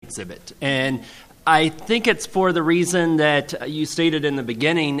exhibit. And I think it's for the reason that you stated in the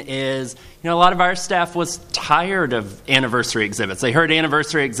beginning is, a lot of our staff was tired of anniversary exhibits. They heard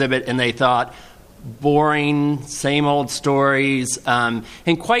anniversary exhibit and they thought, boring, same old stories. And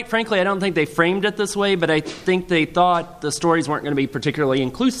quite frankly, I don't think they framed it this way, but I think they thought the stories weren't going to be particularly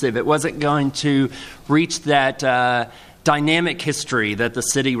inclusive. It wasn't going to reach that dynamic history that the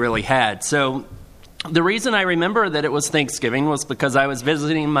city really had. So the reason I remember that it was Thanksgiving was because I was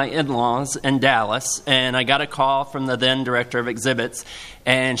visiting my in-laws in Dallas, and I got a call from the then director of exhibits,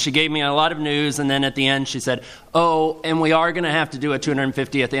 and she gave me a lot of news, and then at the end she said, oh, and we are going to have to do a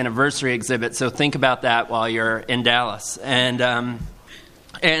 250th anniversary exhibit, so think about that while you're in Dallas.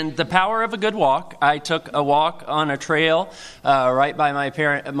 And the power of a good walk, I took a walk on a trail right by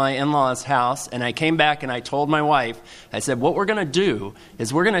my in-laws' house, and I came back and I told my wife, I said, what we're going to do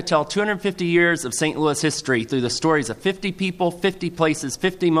is we're going to tell 250 years of St. Louis history through the stories of 50 people, 50 places,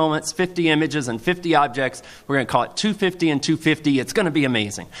 50 moments, 50 images, and 50 objects. We're going to call it 250 and 250. It's going to be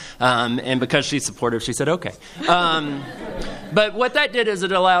amazing. And because she's supportive, she said, okay. But what that did is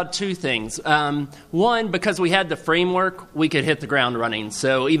it allowed two things. One, because we had the framework, we could hit the ground running.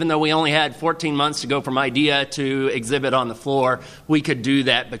 So even though we only had 14 months to go from idea to exhibit on the floor, we could do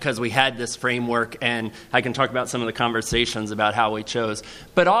that because we had this framework, and I can talk about some of the conversations about how we chose.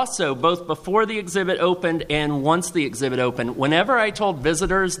 But also, both before the exhibit opened and once the exhibit opened, whenever I told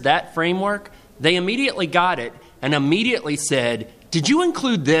visitors that framework, they immediately got it and immediately said, did you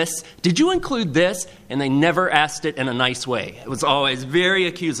include this? Did you include this? And they never asked it in a nice way. It was always very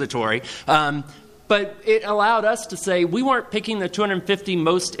accusatory. But it allowed us to say we weren't picking the 250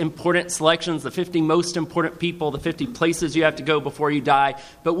 most important selections, the 50 most important people, the 50 places you have to go before you die,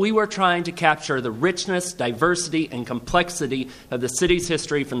 but we were trying to capture the richness, diversity, and complexity of the city's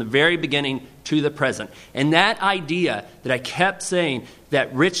history from the very beginning to the present. And that idea that I kept saying,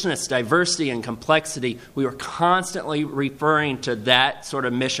 that richness, diversity, and complexity, we were constantly referring to that sort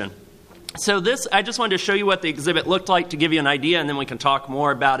of mission. So I just wanted to show you what the exhibit looked like to give you an idea, and then we can talk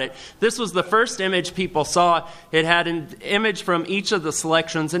more about it. This was the first image people saw. It had an image from each of the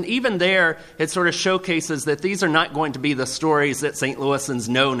selections, and even there, it sort of showcases that these are not going to be the stories that St. Louisans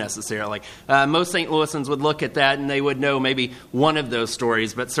know necessarily. Most St. Louisans would look at that, and they would know maybe one of those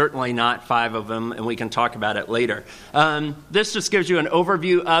stories, but certainly not 5 of them, and we can talk about it later. This just gives you an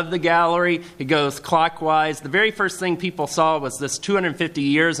overview of the gallery. It goes clockwise. The very first thing people saw was this 250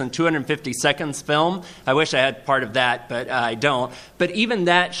 years and 250 seconds film. I wish I had part of that, but I don't. But even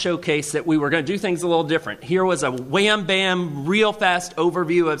that showcased that we were going to do things a little different. Here was a wham-bam, real fast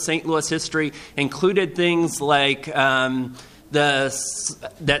overview of St. Louis history, included things like that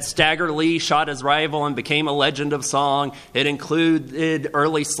Stagger Lee shot his rival and became a legend of song. It included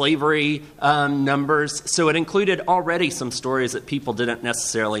early slavery numbers. So it included already some stories that people didn't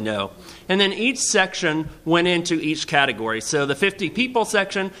necessarily know. And then each section went into each category. So the 50 people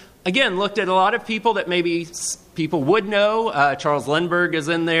section, again, looked at a lot of people that maybe people would know. Charles Lindbergh is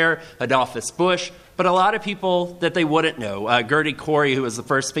in there, Adolphus Busch, but a lot of people that they wouldn't know. Gertie Corey, who was the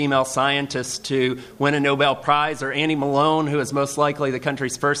first female scientist to win a Nobel Prize, or Annie Malone, who is most likely the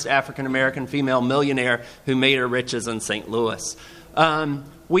country's first African-American female millionaire who made her riches in St. Louis.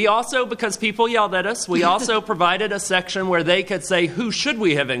 We also, because people yelled at us, we also provided a section where they could say, who should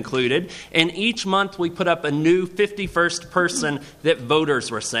we have included? And each month we put up a new 51st person that voters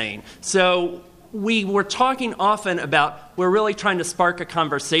were saying. So we were talking often about we're really trying to spark a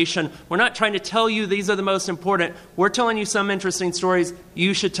conversation. We're not trying to tell you these are the most important. We're telling you some interesting stories.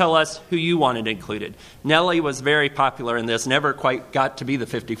 You should tell us who you wanted included. Nellie was very popular in this, never quite got to be the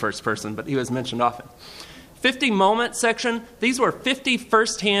 51st person, but he was mentioned often. 50 moment section, these were 50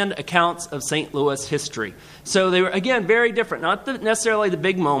 firsthand accounts of St. Louis history. So they were, again, very different. Not necessarily the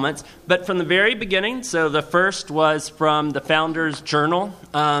big moments, but from the very beginning. So the first was from the Founders Journal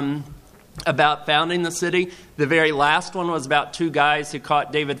about founding the city. The very last one was about 2 guys who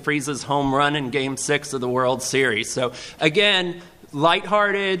caught David Freese's home run in Game 6 of the World Series. So again,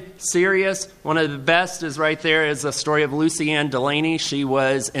 lighthearted, serious. One of the best is right there is the story of Lucy Ann Delaney. She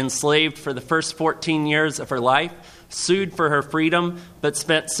was enslaved for the first 14 years of her life, sued for her freedom, but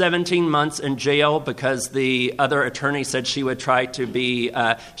spent 17 months in jail because the other attorney said she would try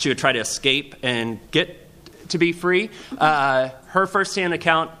to escape and get to be free. Her firsthand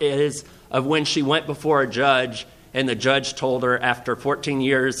account is of when she went before a judge, and the judge told her after 14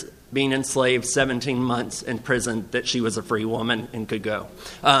 years being enslaved, 17 months in prison, that she was a free woman and could go.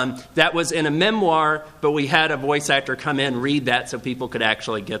 That was in a memoir, but we had a voice actor come in, read that so people could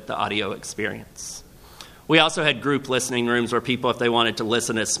actually get the audio experience. We also had group listening rooms where people, if they wanted to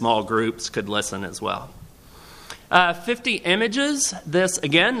listen as small groups, could listen as well. 50 images. This,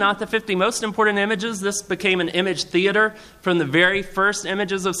 again, not the 50 most important images. This became an image theater from the very first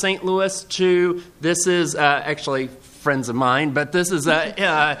images of St. Louis to, this is actually friends of mine, but this is the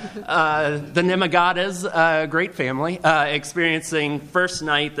Nimagadas, great family, experiencing first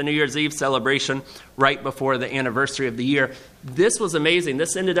night, the New Year's Eve celebration, right before the anniversary of the year. This was amazing.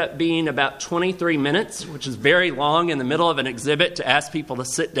 This ended up being about 23 minutes, which is very long in the middle of an exhibit to ask people to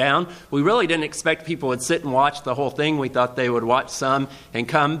sit down. We really didn't expect people would sit and watch the whole thing. We thought they would watch some and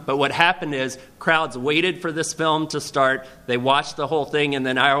come. But what happened is crowds waited for this film to start. They watched the whole thing, and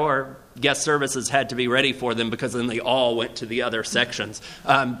then our guest services had to be ready for them because then they all went to the other sections.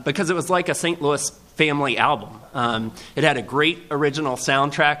 Because it was like a St. Louis family album. It had a great original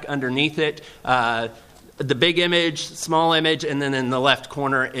soundtrack underneath it. The big image, small image, and then in the left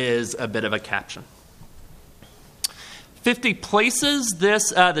corner is a bit of a caption. 50 places.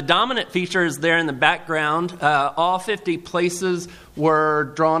 The dominant feature is there in the background. All 50 places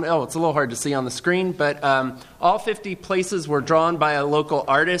were drawn. Oh, it's a little hard to see on the screen, but all 50 places were drawn by a local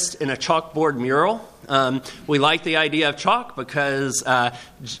artist in a chalkboard mural. We like the idea of chalk because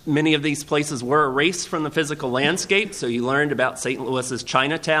many of these places were erased from the physical landscape. So you learned about St. Louis's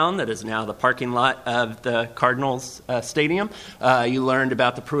Chinatown, that is now the parking lot of the Cardinals Stadium. You learned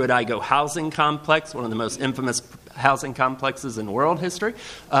about the Pruitt-Igoe housing complex, one of the most infamous housing complexes in world history.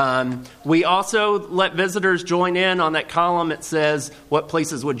 We also let visitors join in on that column. It says, what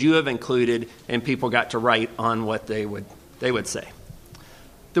places would you have included? And people got to write on what they would say.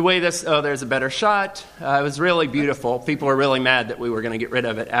 The way there's a better shot. It was really beautiful. People were really mad that we were going to get rid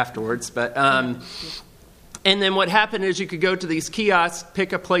of it afterwards. But and then what happened is you could go to these kiosks,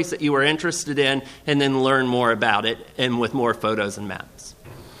 pick a place that you were interested in, and then learn more about it, and with more photos and maps.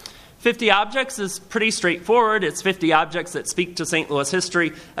 50 objects is pretty straightforward. It's 50 objects that speak to St. Louis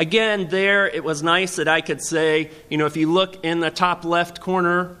history. Again, there it was nice that I could say, if you look in the top left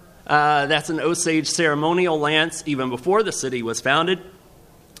corner, that's an Osage ceremonial lance even before the city was founded.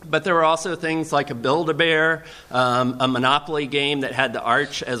 But there were also things like a Build-A-Bear, a Monopoly game that had the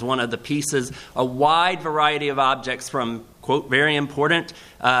arch as one of the pieces, a wide variety of objects from, quote, very important,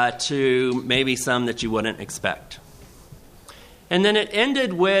 to maybe some that you wouldn't expect. And then it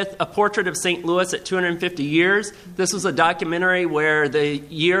ended with a portrait of St. Louis at 250 years. This was a documentary where the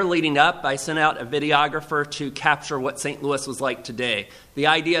year leading up, I sent out a videographer to capture what St. Louis was like today. The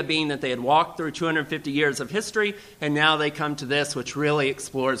idea being that they had walked through 250 years of history, and now they come to this, which really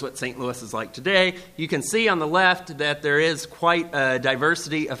explores what St. Louis is like today. You can see on the left that there is quite a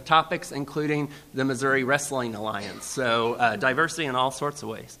diversity of topics, including the Missouri Wrestling Alliance. So diversity in all sorts of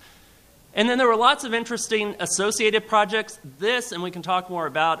ways. And then there were lots of interesting associated projects. This, and we can talk more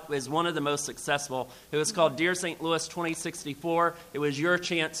about, is one of the most successful. It was called Dear St. Louis 2064. It was your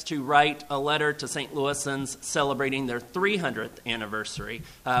chance to write a letter to St. Louisans celebrating their 300th anniversary.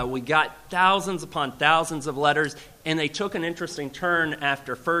 We got thousands upon thousands of letters, and they took an interesting turn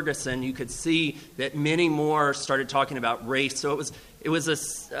after Ferguson. You could see that many more started talking about race. So it was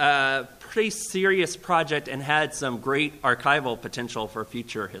a pretty serious project and had some great archival potential for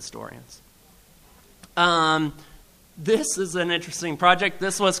future historians. This is an interesting project.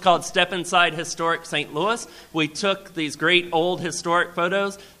 This was called Step Inside Historic St. Louis. We took these great old historic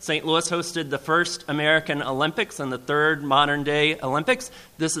photos. St. Louis hosted the first American Olympics and the third modern-day Olympics.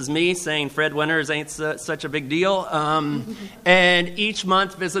 This is me saying Fred Winters ain't such a big deal. And each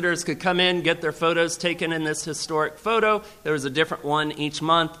month, visitors could come in, get their photos taken in this historic photo. There was a different one each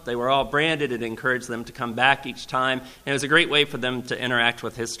month. They were all branded. It encouraged them to come back each time. And it was a great way for them to interact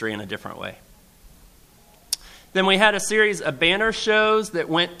with history in a different way. Then we had a series of banner shows that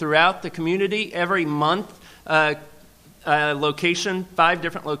went throughout the community. Every month, location, 5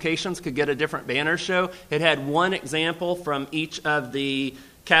 different locations could get a different banner show. It had one example from each of the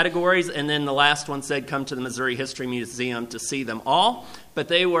categories, and then the last one said, come to the Missouri History Museum to see them all. But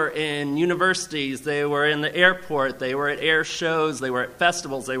they were in universities, they were in the airport, they were at air shows, they were at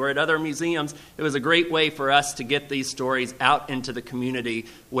festivals, they were at other museums. It was a great way for us to get these stories out into the community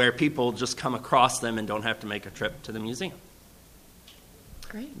where people just come across them and don't have to make a trip to the museum.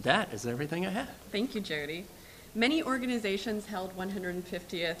 Great. That is everything I have. Thank you, Jody. Many organizations held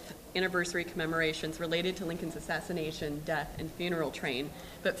 150th anniversary commemorations related to Lincoln's assassination, death, and funeral train,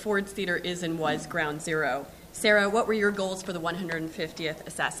 but Ford's Theater is and was ground zero. Sarah, what were your goals for the 150th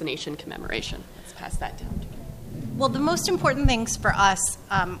assassination commemoration? Let's pass that down to you. Well, the most important things for us,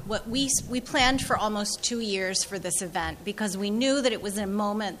 what we planned for almost 2 years for this event because we knew that it was a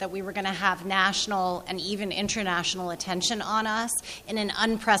moment that we were going to have national and even international attention on us in an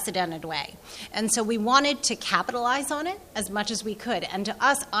unprecedented way. And so we wanted to capitalize on it as much as we could. And to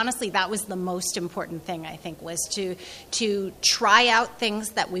us, honestly, that was the most important thing, I think, was to try out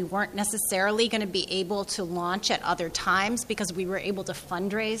things that we weren't necessarily going to be able to launch at other times because we were able to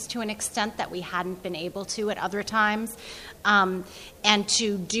fundraise to an extent that we hadn't been able to at other times. And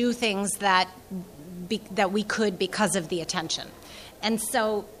to do things that we could because of the attention. And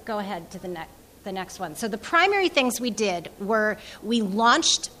so, go ahead to the next one. So the primary things we did were we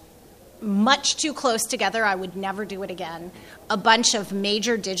launched much too close together. I would never do it again. A bunch of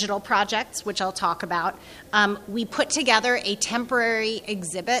major digital projects, which I'll talk about. We put together a temporary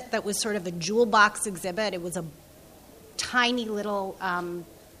exhibit that was sort of a jewel box exhibit. It was a tiny little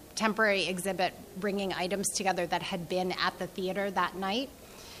temporary exhibit bringing items together that had been at the theater that night,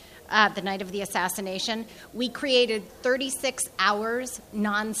 the night of the assassination. We created 36 hours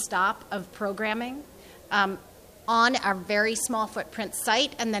nonstop of programming on our very small footprint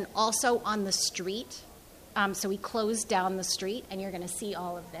site and then also on the street. So we closed down the street, and you're going to see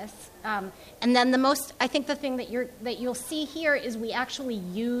all of this. And then I think the thing that you'll see here is we actually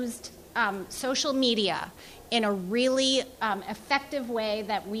used social media in a really effective way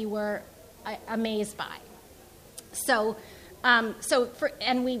that we were amazed by.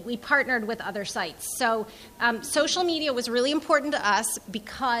 We partnered with other sites. So social media was really important to us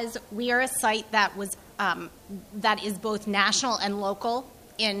because we are a site that is both national and local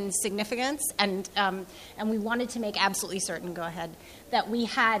in significance, and we wanted to make absolutely certain. Go ahead. That we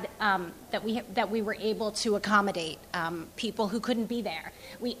had that we were able to accommodate people who couldn't be there.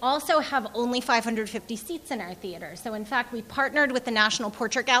 We also have only 550 seats in our theater. So in fact, we partnered with the National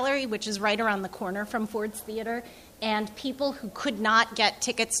Portrait Gallery, which is right around the corner from Ford's Theater, and people who could not get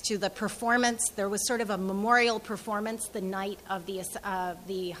tickets to the performance. There was sort of a memorial performance the night of the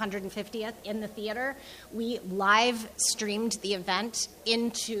 150th in the theater. We live streamed the event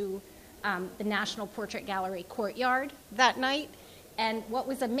into the National Portrait Gallery courtyard that night. And what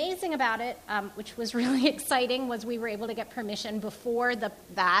was amazing about it, which was really exciting, was we were able to get permission before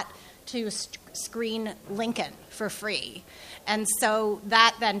that to screen Lincoln for free. And so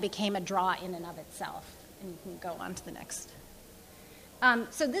that then became a draw in and of itself. And you can go on to the next.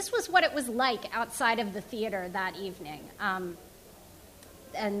 So this was what it was like outside of the theater that evening.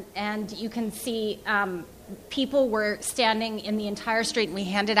 And you can see people were standing in the entire street, and we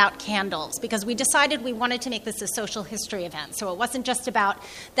handed out candles because we decided we wanted to make this a social history event. So it wasn't just about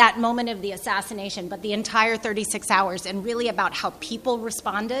that moment of the assassination, but the entire 36 hours and really about how people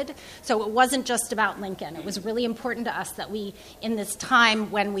responded. So it wasn't just about Lincoln. It was really important to us that we, in this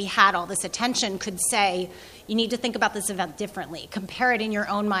time when we had all this attention, could say, you need to think about this event differently. Compare it in your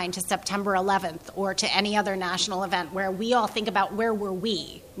own mind to September 11th or to any other national event where we all think about where were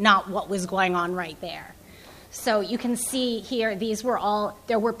we, not what was going on right there. So you can see here,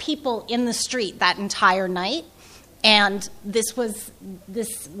 there were people in the street that entire night, and this was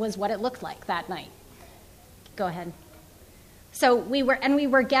what it looked like that night. Go ahead. So we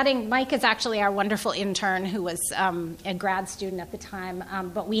were getting, Mike is actually our wonderful intern who was a grad student at the time,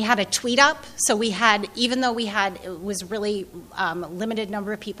 but we had a tweet up. So we had, even though it was really limited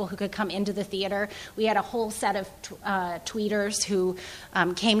number of people who could come into the theater, we had a whole set of tweeters who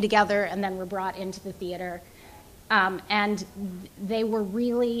came together and then were brought into the theater. And they were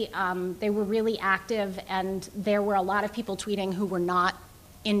really active, and there were a lot of people tweeting who were not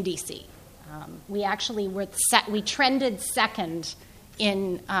in DC. We actually we trended second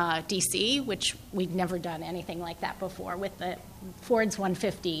in DC, which we'd never done anything like that before with the Ford's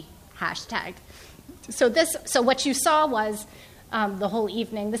 150 hashtag. So what you saw was the whole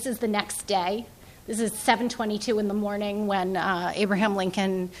evening. This is the next day. This is 7:22 in the morning when Abraham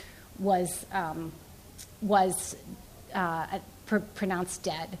Lincoln was pronounced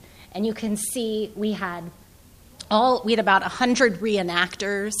dead. And you can see we had about 100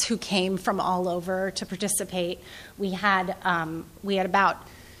 reenactors who came from all over to participate. We had about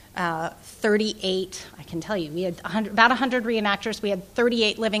 38, I can tell you, we had about 100 reenactors. We had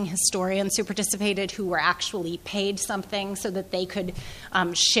 38 living historians who participated who were actually paid something so that they could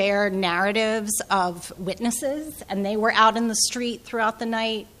share narratives of witnesses, and they were out in the street throughout the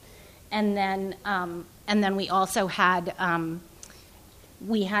night. And then we also had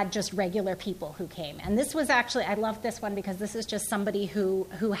just regular people who came. And this was actually, I love this one because this is just somebody who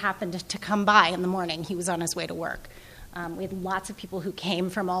happened to come by in the morning. He was on his way to work. We had lots of people who came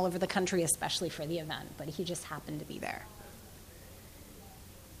from all over the country, especially for the event, but he just happened to be there.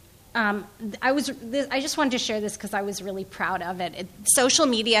 I just wanted to share this because I was really proud of it. Social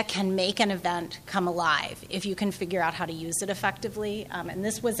media can make an event come alive if you can figure out how to use it effectively. And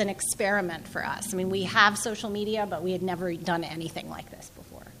this was an experiment for us. I mean, we have social media, but we had never done anything like this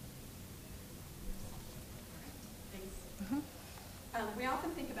before. Thanks. We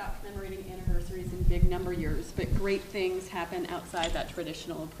often think about commemorating anniversaries in big number years, but great things happen outside that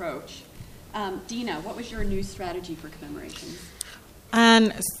traditional approach. Dina, what was your new strategy for commemorations?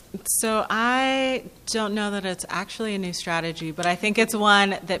 And so I don't know that it's actually a new strategy, but I think it's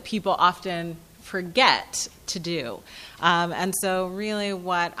one that people often forget to do. And so really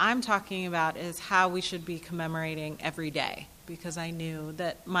what I'm talking about is how we should be commemorating every day, because I knew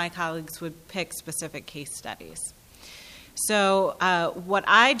that my colleagues would pick specific case studies. So what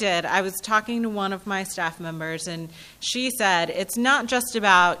I did, I was talking to one of my staff members, and she said, it's not just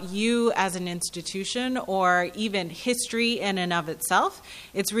about you as an institution or even history in and of itself.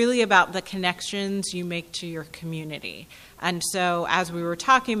 It's really about the connections you make to your community. And so as we were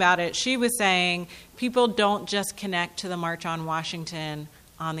talking about it, she was saying people don't just connect to the March on Washington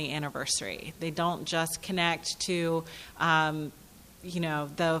on the anniversary. They don't just connect to,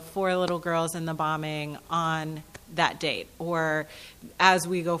 the 4 little girls in the bombing on that date. Or as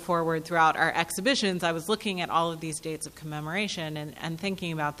we go forward throughout our exhibitions, I was looking at all of these dates of commemoration and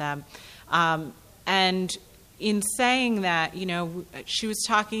thinking about them. And in saying that, she was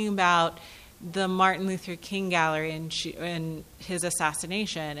talking about the Martin Luther King Gallery and his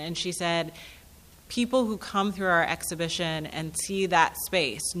assassination. And she said, people who come through our exhibition and see that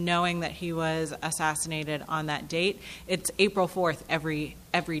space, knowing that he was assassinated on that date, it's April 4th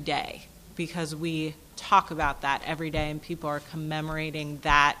every day, because we talk about that every day, and people are commemorating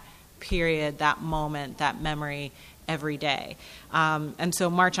that period, that moment, that memory every day. And so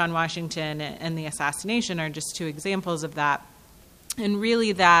March on Washington and the assassination are just 2 examples of that. And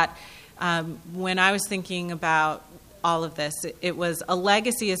really that, when I was thinking about all of this, it was a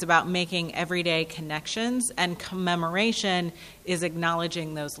legacy is about making everyday connections, and commemoration is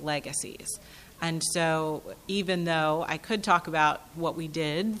acknowledging those legacies. And so even though I could talk about what we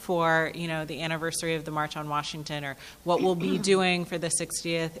did for, the anniversary of the March on Washington, or what we'll be doing for the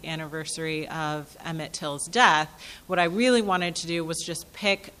 60th anniversary of Emmett Till's death, what I really wanted to do was just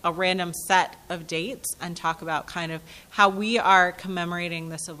pick a random set of dates and talk about kind of how we are commemorating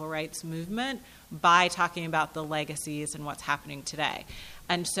the civil rights movement by talking about the legacies and what's happening today.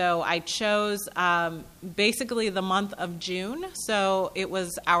 And so I chose basically the month of June. So it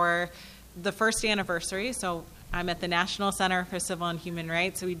was the first anniversary. So I'm at the National Center for Civil and Human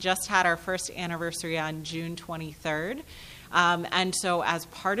Rights. So we just had our first anniversary on June 23rd. And so as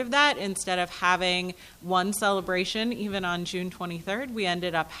part of that, instead of having one celebration even on June 23rd, we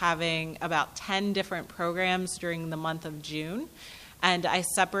ended up having about 10 different programs during the month of June. And I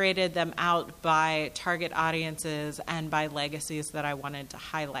separated them out by target audiences and by legacies that I wanted to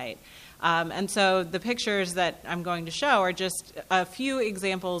highlight. And so the pictures that I'm going to show are just a few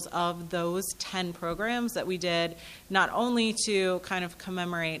examples of those 10 programs that we did, not only to kind of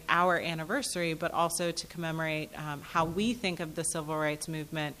commemorate our anniversary, but also to commemorate how we think of the civil rights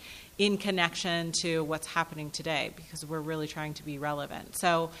movement in connection to what's happening today, because we're really trying to be relevant.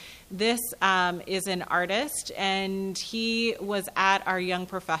 So this is an artist, and he was at our Young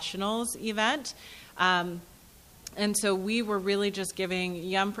Professionals event. And so we were really just giving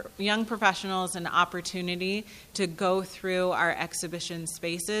young professionals an opportunity to go through our exhibition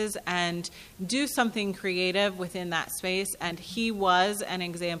spaces and do something creative within that space. And he was an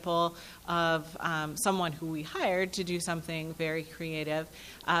example of someone who we hired to do something very creative.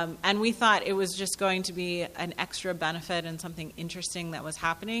 And we thought it was just going to be an extra benefit and something interesting that was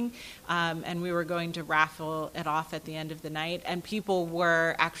happening. And we were going to raffle it off at the end of the night. And people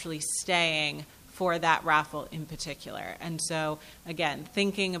were actually staying for that raffle in particular. And so, again,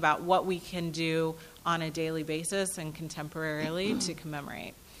 thinking about what we can do on a daily basis and contemporarily to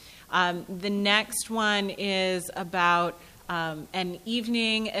commemorate. The next one is about an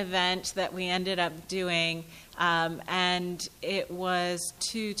evening event that we ended up doing, and it was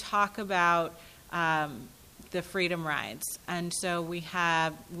to talk about the Freedom Rides. And so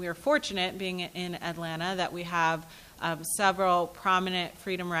we're fortunate, being in Atlanta, that we have several prominent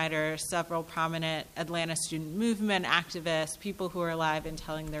freedom riders, several prominent Atlanta student movement activists, people who are alive and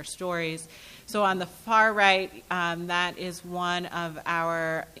telling their stories. So on the far right, that is one of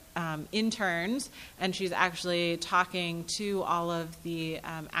our interns, and she's actually talking to all of the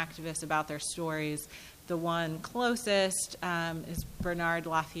activists about their stories. The one closest is Bernard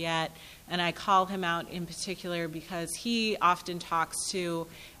Lafayette, And I call him out in particular because he often talks to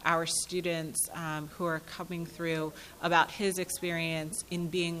our students who are coming through about his experience in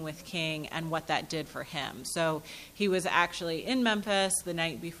being with King and what that did for him. So he was actually in Memphis the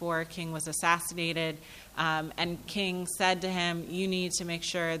night before King was assassinated, and King said to him, "You need to make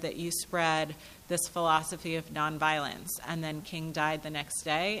sure that you spread this philosophy of nonviolence." And then King died the next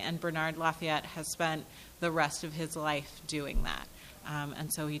day, and Bernard Lafayette has spent the rest of his life doing that.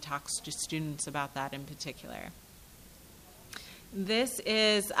 And so he talks to students about that in particular. This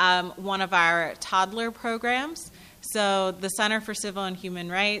is one of our toddler programs. So the Center for Civil and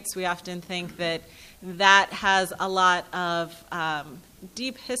Human Rights, we often think that has a lot of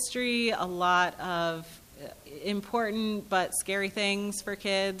deep history, a lot of important but scary things for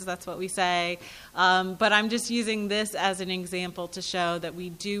kids. That's what we say. But I'm just using this as an example to show that we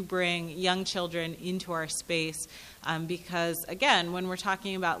do bring young children into our space because, again, when we're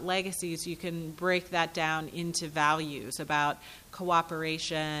talking about legacies, you can break that down into values about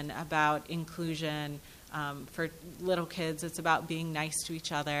cooperation, about inclusion. For little kids, it's about being nice to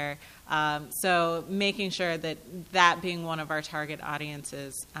each other. So making sure that being one of our target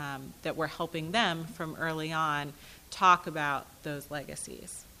audiences, that we're helping them from early on talk about those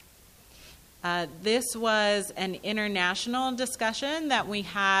legacies. This was an international discussion that we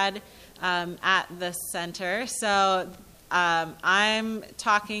had at the center. So I'm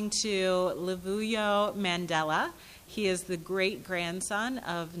talking to Lavuyo Mandela. He is the great-grandson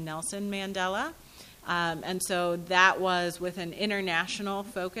of Nelson Mandela. And so that was with an international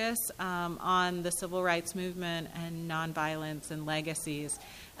focus on the civil rights movement and nonviolence and legacies.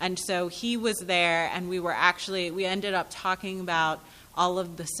 And so he was there, and we ended up talking about all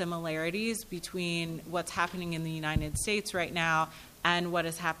of the similarities between what's happening in the United States right now and what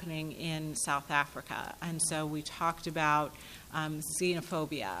is happening in South Africa. And so we talked about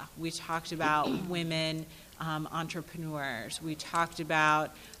xenophobia. We talked about women entrepreneurs. We talked about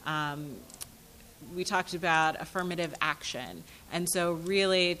affirmative action. And so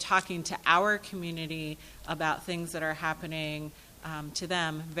really talking to our community about things that are happening to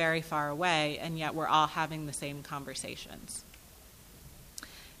them very far away, and yet we're all having the same conversations.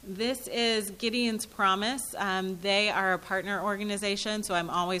 This is Gideon's Promise. They are a partner organization, so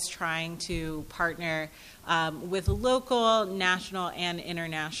I'm always trying to partner with local, national, and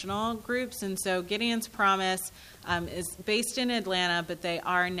international groups. And so Gideon's Promise is based in Atlanta, but they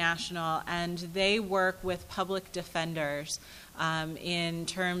are national, and they work with public defenders in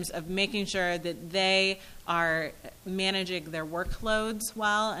terms of making sure that they are managing their workloads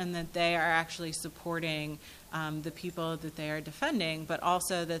well and that they are actually supporting the people that they are defending, but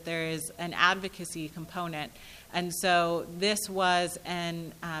also that there is an advocacy component. And so this was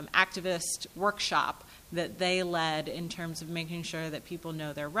an activist workshop that they led in terms of making sure that people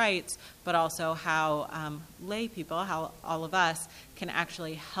know their rights, but also how lay people, how all of us can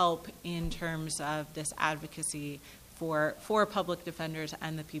actually help in terms of this advocacy for public defenders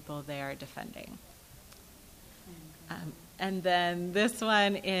and the people they are defending. And then this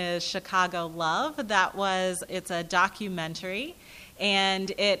one is Chicago Love. It's a documentary,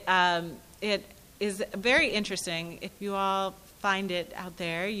 and it is very interesting. If you all find it out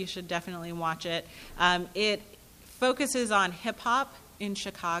there, you should definitely watch it. It focuses on hip-hop in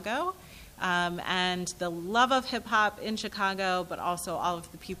Chicago and the love of hip-hop in Chicago, but also all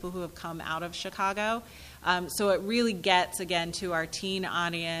of the people who have come out of Chicago. So it really gets, again, to our teen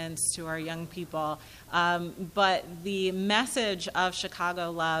audience, to our young people. But the message of Chicago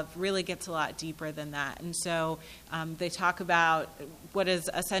Love really gets a lot deeper than that. And so they talk about what is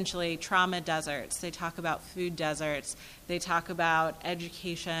essentially trauma deserts. They talk about food deserts. They talk about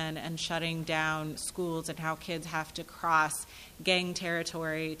education and shutting down schools and how kids have to cross gang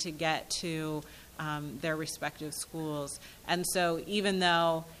territory to get to their respective schools. And so even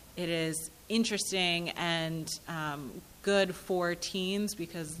though it is interesting and good for teens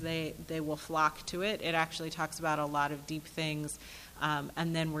because they will flock to it, it actually talks about a lot of deep things.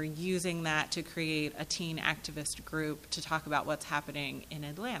 And then we're using that to create a teen activist group to talk about what's happening in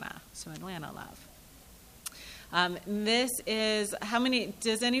Atlanta. So Atlanta Love. This is,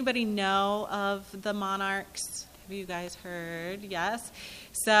 does anybody know of the Monarchs? Have you guys heard? Yes.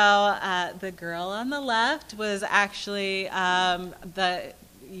 So the girl on the left was actually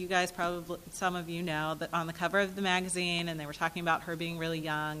you guys probably, some of you know, that on the cover of the magazine, and they were talking about her being really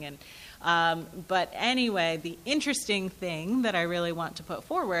young. And but anyway, the interesting thing that I really want to put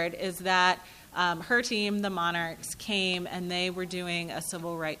forward is that her team, the Monarchs, came and they were doing a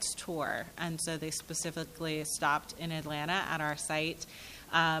civil rights tour. And so they specifically stopped in Atlanta at our site.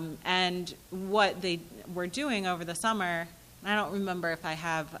 And what they were doing over the summer I don't remember if I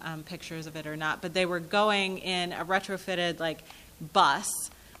have pictures of it or not, but they were going in a retrofitted bus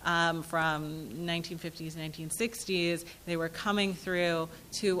from 1950s, 1960s. They were coming through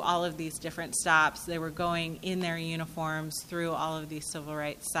to all of these different stops. They were going in their uniforms through all of these civil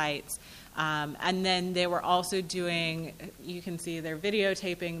rights sites. And then they were also doing, you can see they're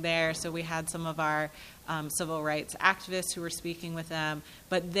videotaping there, so we had some of our civil rights activists who were speaking with them,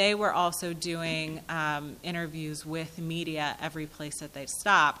 but they were also doing interviews with media every place that they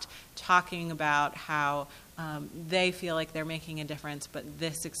stopped, talking about how they feel like they're making a difference, but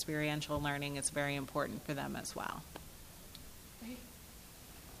this experiential learning is very important for them as well. Great.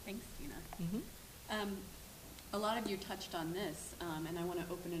 Thanks, Tina. Mm-hmm. A lot of you touched on this, and I want to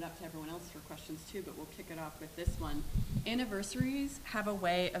open it up to everyone else for questions too, but we'll kick it off with this one. Anniversaries have a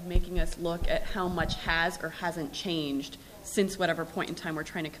way of making us look at how much has or hasn't changed since whatever point in time we're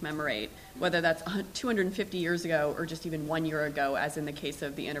trying to commemorate, whether that's 250 years ago or just even 1 year ago, as in the case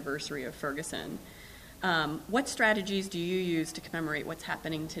of the anniversary of Ferguson. What strategies do you use to commemorate what's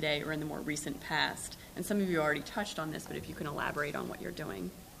happening today or in the more recent past? And some of you already touched on this, but if you can elaborate on what you're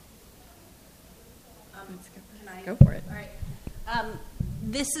doing. Go for it. All right.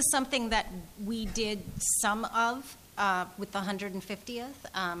 This is something that we did some of with the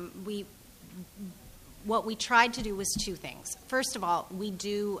 150th. What we tried to do was two things. First of all, we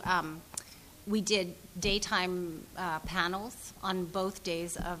did daytime panels on both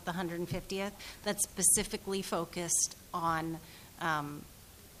days of the 150th that specifically focused on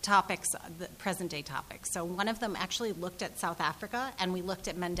topics, the present-day topics. So one of them actually looked at South Africa, and we looked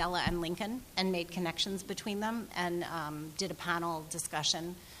at Mandela and Lincoln and made connections between them and did a panel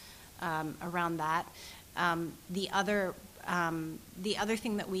discussion around that. The other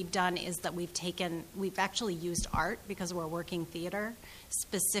thing that we've done is that we've actually used art, because we're working theater,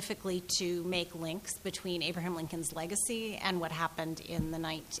 specifically to make links between Abraham Lincoln's legacy and what happened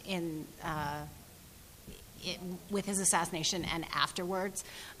with his assassination and afterwards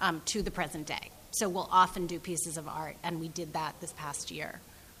to the present day. So we'll often do pieces of art, and we did that this past year.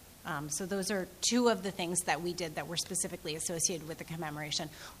 So those are two of the things that we did that were specifically associated with the commemoration.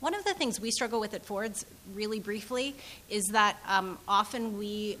 One of the things we struggle with at Ford's, really briefly, is that often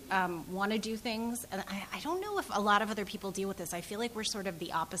we want to do things, and I don't know if a lot of other people deal with this. I feel like we're sort of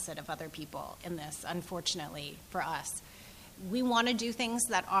the opposite of other people in this, unfortunately, for us. We want to do things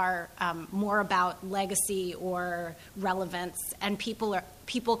that are more about legacy or relevance, and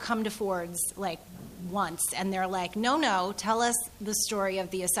people come to Ford's once, and they're like, no, tell us the story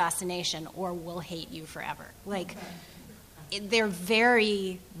of the assassination, or we'll hate you forever. They're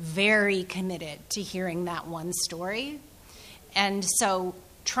very, very committed to hearing that one story, and so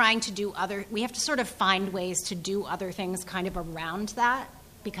we have to sort of find ways to do other things kind of around that,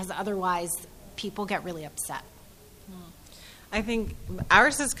 because otherwise people get really upset. I think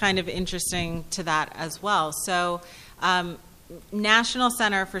ours is kind of interesting to that as well. So, National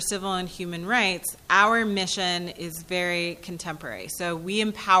Center for Civil and Human Rights, our mission is very contemporary. So we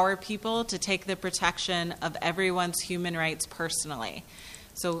empower people to take the protection of everyone's human rights personally.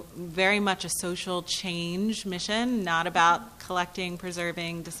 So very much a social change mission, not about collecting,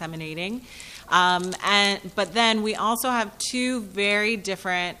 preserving, disseminating. But then we also have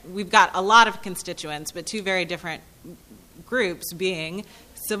we've got a lot of constituents, but two very different groups, being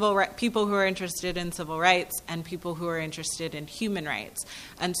people who are interested in civil rights and people who are interested in human rights.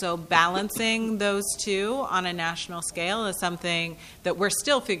 And so balancing those two on a national scale is something that we're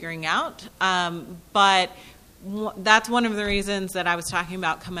still figuring out. But that's one of the reasons that I was talking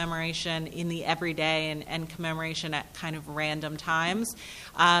about commemoration in the everyday and commemoration at kind of random times,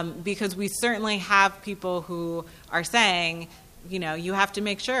 because we certainly have people who are saying, you have to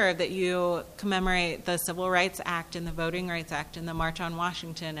make sure that you commemorate the Civil Rights Act and the Voting Rights Act and the March on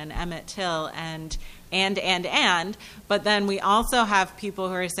Washington and Emmett Till and. But then we also have people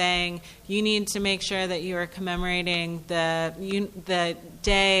who are saying you need to make sure that you are commemorating the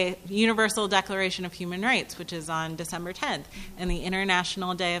Universal Declaration of Human Rights, which is on December 10th, and the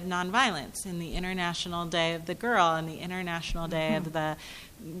International Day of Nonviolence, and the International Day of the Girl, and the International Day of the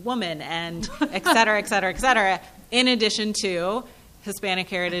Woman, and et cetera, et cetera, et cetera, in addition to Hispanic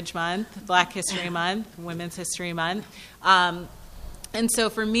Heritage Month, Black History Month, Women's History Month. And so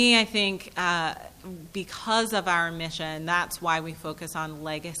for me, I think because of our mission, that's why we focus on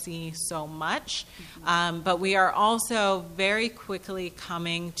legacy so much. But we are also very quickly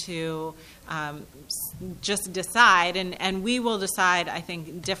coming to just decide, and we will decide, I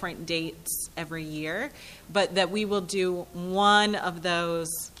think, different dates every year, but that we will do one of those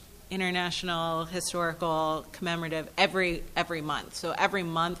international, historical, commemorative every month. So every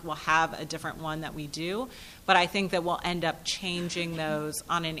month we'll have a different one that we do, but I think that we'll end up changing those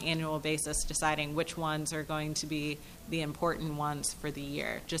on an annual basis, deciding which ones are going to be the important ones for the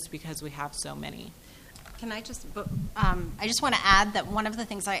year, just because we have so many. Can I just? I just want to add that one of the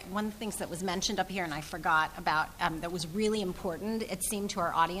things that was mentioned up here, and I forgot about, that was really important. It seemed to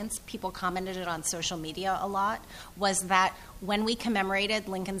our audience, people commented it on social media a lot, was that when we commemorated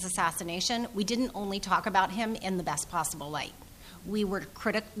Lincoln's assassination, we didn't only talk about him in the best possible light. We were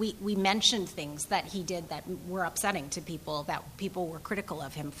we mentioned things that he did that were upsetting to people, that people were critical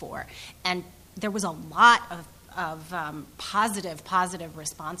of him for, and there was a lot of positive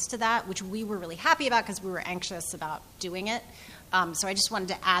response to that, which we were really happy about because we were anxious about doing it. So I just wanted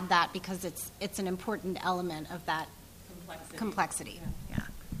to add that because it's an important element of that complexity. Yeah.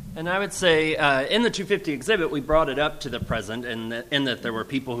 And I would say in the 250 exhibit, we brought it up to the present in that there were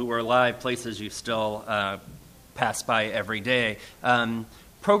people who were alive, places you still pass by every day.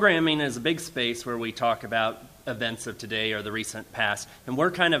 Programming is a big space where we talk about events of today or the recent past, and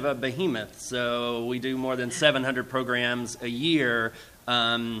we're kind of a behemoth, so we do more than 700 programs a year,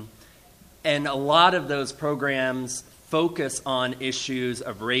 and a lot of those programs focus on issues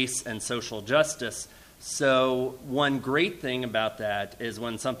of race and social justice. So one great thing about that is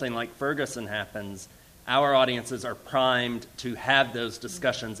when something like Ferguson happens, our audiences are primed to have those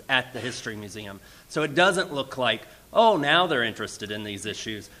discussions at the History Museum. So it doesn't look like, oh, now they're interested in these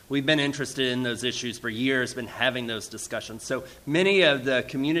issues. We've been interested in those issues for years, been having those discussions. So many of the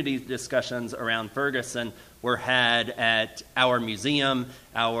community discussions around Ferguson were had at our museum.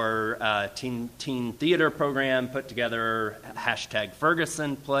 Our teen theater program put together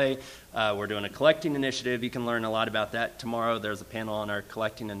 #Ferguson play. We're doing a collecting initiative. You can learn a lot about that tomorrow. There's a panel on our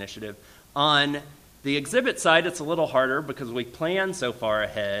collecting initiative. On the exhibit side, it's a little harder because we plan so far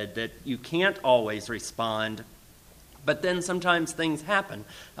ahead that you can't always respond. But then sometimes things happen.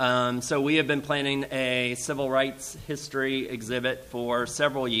 So we have been planning a civil rights history exhibit for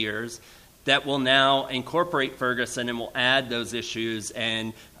several years that will now incorporate Ferguson and will add those issues,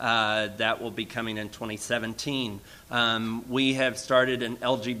 and that will be coming in 2017. We have started an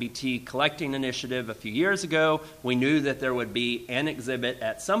LGBT collecting initiative a few years ago. We knew that there would be an exhibit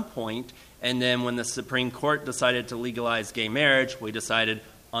at some point, and then when the Supreme Court decided to legalize gay marriage, we decided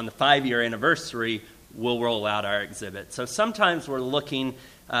on the 5-year anniversary we'll roll out our exhibit. So sometimes we're looking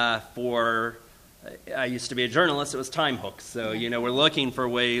for, I used to be a journalist, it was time hooks. So, we're looking for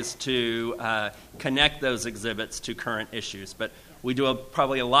ways to connect those exhibits to current issues. But we do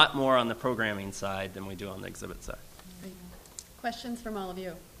probably a lot more on the programming side than we do on the exhibit side. Questions from all of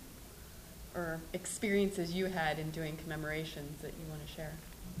you? Or experiences you had in doing commemorations that you want to share?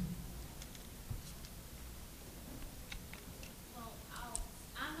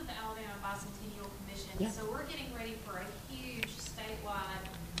 I'm with the Alabama Bicentennial Commission, so we're getting ready for a huge statewide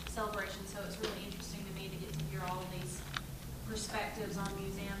celebration, so it's really interesting to me to get to hear all of these perspectives on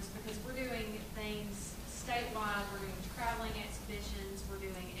museums, because we're doing things statewide, we're doing traveling exhibitions, we're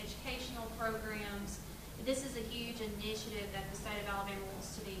doing educational programs. This is a huge initiative that the state of Alabama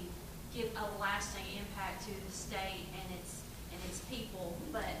wants to give a lasting impact to the state and its people.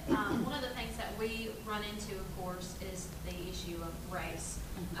 But one of the things that we run into, of course, is the issue of race,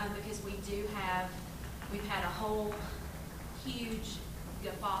 because we've had a whole huge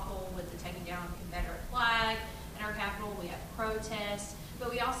guffaw with the taking down of the Confederate flag in our capital. We have protests,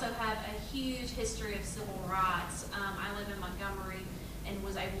 but we also have a huge history of civil rights. I live in Montgomery and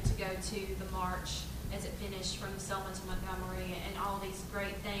was able to go to the march as it finished from Selma to Montgomery and all these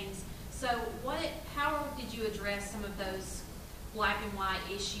great things. So how did you address some of those black and white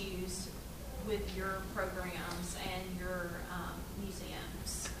issues with your programs and your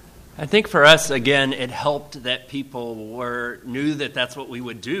museums? I think for us, again, it helped that people knew that that's what we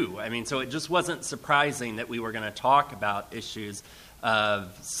would do. I mean, so it just wasn't surprising that we were going to talk about issues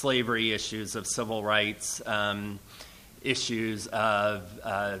of slavery, issues of civil rights, issues of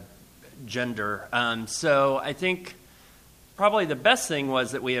gender. So I think probably the best thing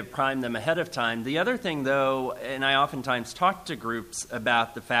was that we have primed them ahead of time. The other thing, though, and I oftentimes talk to groups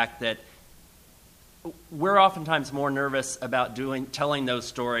about the fact that we're oftentimes more nervous about telling those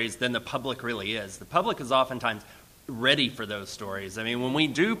stories than the public really is. The public is oftentimes ready for those stories. I mean, when we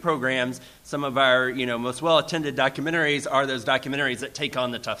do programs, some of our most well-attended documentaries are those documentaries that take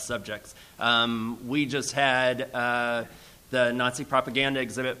on the tough subjects. We just had the Nazi propaganda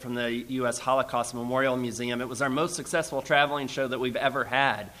exhibit from the U.S. Holocaust Memorial Museum. It was our most successful traveling show that we've ever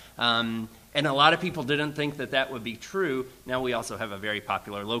had. And a lot of people didn't think that that would be true. Now we also have a very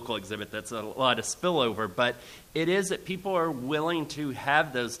popular local exhibit that's a lot of spillover, but it is that people are willing to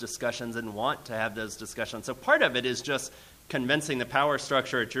have those discussions and want to have those discussions. So part of it is just convincing the power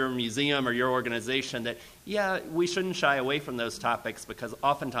structure at your museum or your organization that, yeah, we shouldn't shy away from those topics because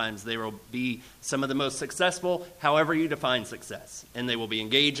oftentimes they will be some of the most successful, however you define success. And they will be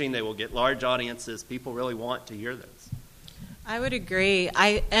engaging, they will get large audiences. People really want to hear those. I would agree.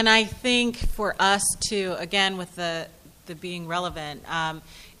 I think for us to, again, with the being relevant,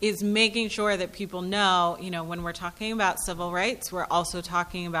 is making sure that people know, when we're talking about civil rights, we're also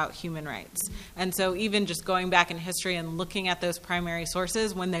talking about human rights. And so even just going back in history and looking at those primary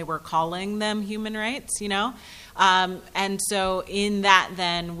sources when they were calling them human rights, and so in that,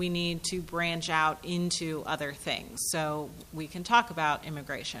 then we need to branch out into other things. So we can talk about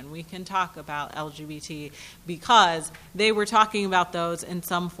immigration, we can talk about LGBT, because they were talking about those in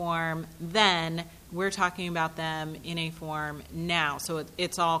some form then. We're talking about them in a form now. So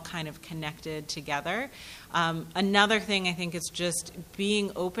it's all kind of connected together. Another thing I think is just being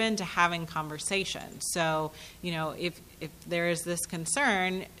open to having conversations. So, if there is this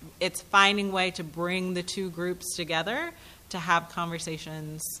concern, it's finding a way to bring the two groups together to have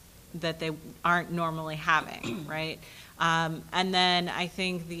conversations that they aren't normally having, right? And then I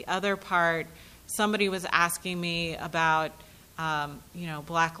think the other part, somebody was asking me about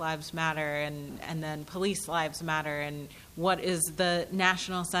Black Lives Matter and then Police Lives Matter, and what is the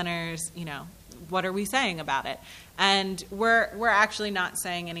National Center's, what are we saying about it? And we're actually not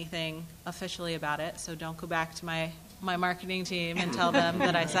saying anything officially about it, so don't go back to my marketing team and tell them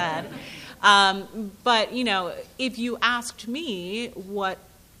that I said. But, if you asked me what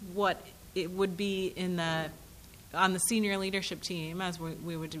it would be on the senior leadership team, as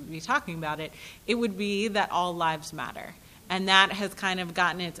we would be talking about it, it would be that all lives matter. And that has kind of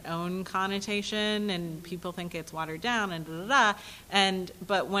gotten its own connotation, and people think it's watered down and da-da-da.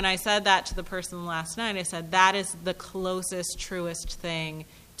 But when I said that to the person last night, I said that is the closest, truest thing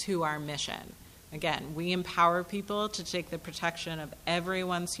to our mission. Again, we empower people to take the protection of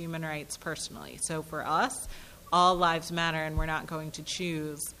everyone's human rights personally. So for us, all lives matter, and we're not going to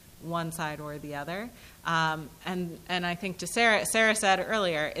choose one side or the other. And I think to Sarah said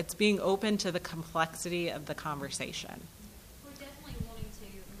earlier, it's being open to the complexity of the conversation.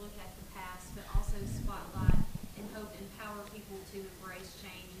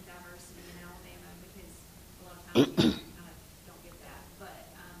 Kind of don't get that, but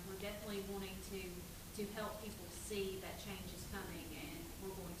we're definitely wanting to help people see that change is coming, and we're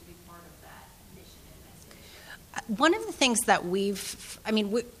going to be part of that mission and message. One of the things that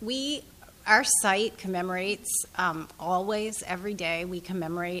our site commemorates always, every day, we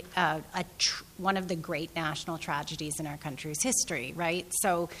commemorate one of the great national tragedies in our country's history, right?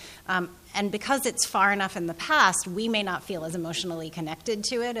 So, and because it's far enough in the past, we may not feel as emotionally connected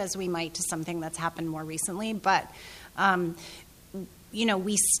to it as we might to something that's happened more recently, but,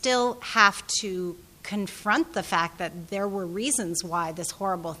 we still have to confront the fact that there were reasons why this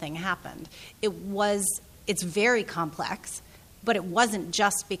horrible thing happened. It's very complex, but it wasn't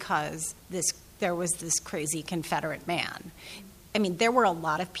just because there was this crazy Confederate man. I mean, there were a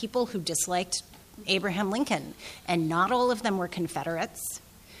lot of people who disliked Abraham Lincoln, and not all of them were Confederates,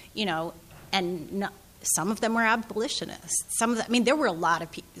 and some of them were abolitionists. There were a lot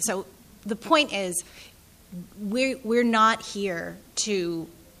of people. So the point is, we're not here to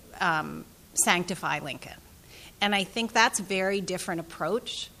sanctify Lincoln. And I think that's a very different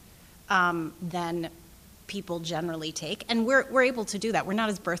approach than people generally take, and we're able to do that. We're not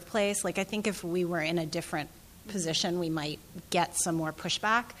his birthplace. I think if we were in a different position, we might get some more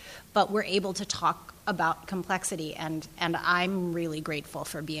pushback, but we're able to talk about complexity, and I'm really grateful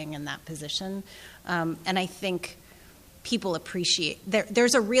for being in that position. And I think people appreciate,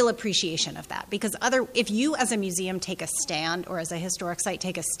 there's a real appreciation of that, because if you as a museum take a stand, or as a historic site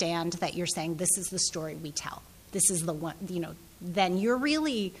take a stand that you're saying, this is the story we tell, this is the one, then you're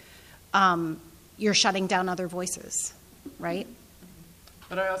really, you're shutting down other voices, right?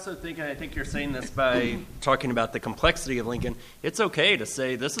 But I also think, and I think you're saying this by talking about the complexity of Lincoln, it's okay to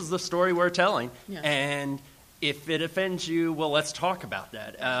say, this is the story we're telling, and if it offends you, well, let's talk about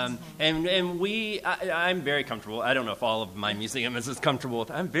that. I'm very comfortable. I don't know if all of my museum is as comfortable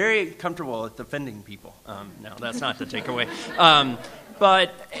with. I'm very comfortable with offending people. No, that's not the takeaway.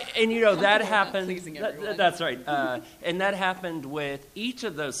 But that happened. That's right. And that happened with each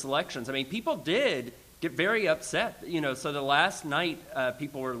of those selections. People did get very upset. So the last night,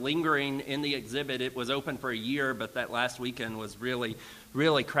 people were lingering in the exhibit. It was open for a year, but that last weekend was really,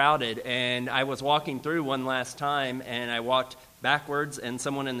 really crowded. And I was walking through one last time, and I walked backwards, and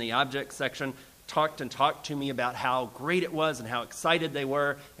someone in the object section talked to me about how great it was and how excited they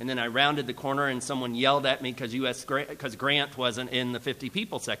were, and then I rounded the corner and someone yelled at me because Grant wasn't in the 50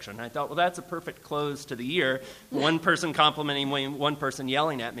 people section. And I thought, well, that's a perfect close to the year. One person complimenting me, one person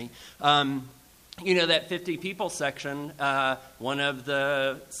yelling at me. That 50 people section, one of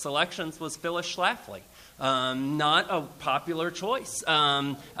the selections was Phyllis Schlafly. Not a popular choice.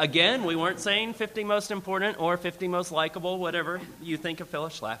 Again, we weren't saying 50 most important or 50 most likable, whatever you think of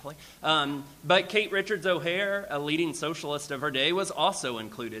Phyllis Schlafly. But Kate Richards O'Hare, a leading socialist of her day, was also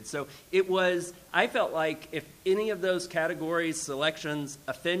included. So I felt like if any of those categories, selections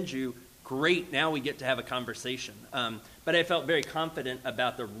offend you, great, now we get to have a conversation. But I felt very confident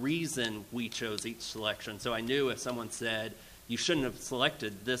about the reason we chose each selection. So I knew if someone said, you shouldn't have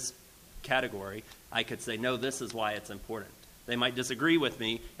selected this category, I could say, no, this is why it's important. They might disagree with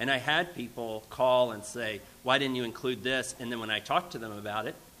me, and I had people call and say, why didn't you include this? And then when I talked to them about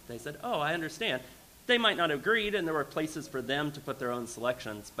it, they said, oh, I understand. They might not have agreed, and there were places for them to put their own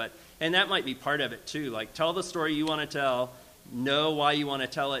selections. And that might be part of it, too. Like, tell the story you want to tell, know why you want to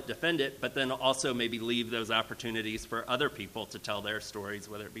tell it, defend it, but then also maybe leave those opportunities for other people to tell their stories,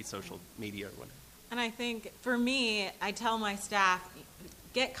 whether it be social media or whatever. And I think, for me, I tell my staff,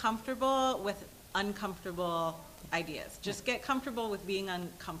 get comfortable with uncomfortable ideas. Just get comfortable with being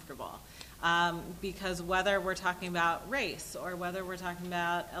uncomfortable. Because whether we're talking about race or whether we're talking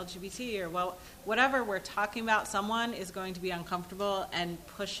about LGBT or whatever we're talking about, someone is going to be uncomfortable and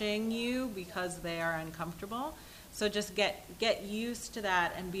pushing you because they are uncomfortable. So just get used to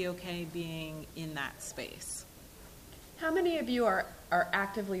that and be okay being in that space. How many of you are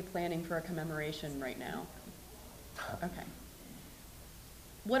actively planning for a commemoration right now? Okay.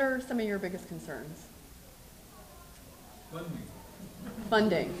 What are some of your biggest concerns?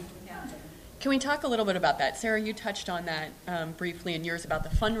 Funding. Yeah. Can we talk a little bit about that? Sarah, you touched on that briefly in yours about the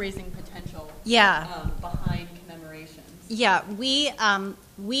fundraising potential behind commemorations. Yeah,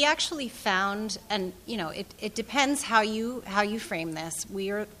 we actually found, and it depends how you frame this.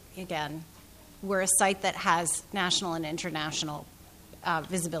 We're a site that has national and international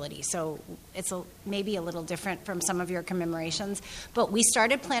visibility, so it's maybe a little different from some of your commemorations. But we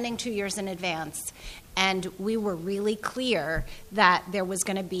started planning 2 years in advance, and we were really clear that there was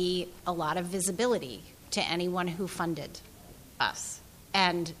going to be a lot of visibility to anyone who funded us,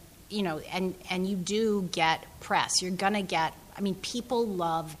 and you do get press. You're going to get. People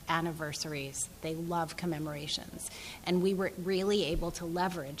love anniversaries. They love commemorations. And we were really able to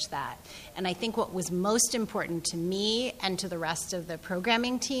leverage that. And I think what was most important to me and to the rest of the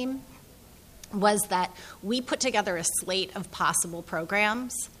programming team was that we put together a slate of possible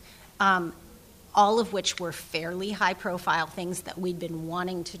programs, all of which were fairly high-profile things that we'd been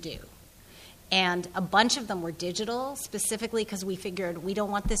wanting to do. And a bunch of them were digital, specifically because we figured we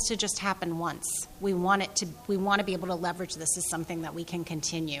don't want this to just happen once. We want to be able to leverage this as something that we can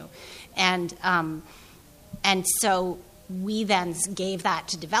continue. And so we then gave that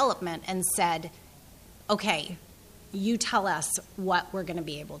to development and said, okay, you tell us what we're going to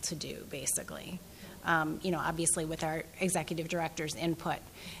be able to do, basically. Obviously with our executive director's input.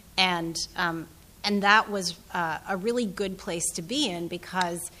 And that was a really good place to be in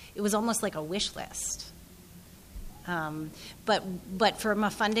because it was almost like a wish list. But from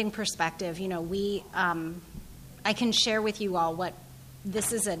a funding perspective, I can share with you all what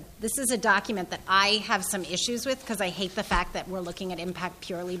this is a document that I have some issues with because I hate the fact that we're looking at impact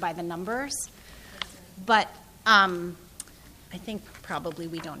purely by the numbers. But I think probably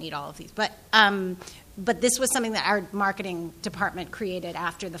we don't need all of these. But this was something that our marketing department created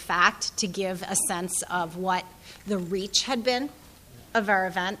after the fact to give a sense of what the reach had been of our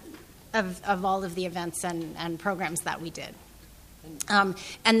event, of all of the events and programs that we did. And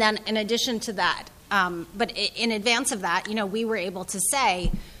then in addition to that, but in advance of that, we were able to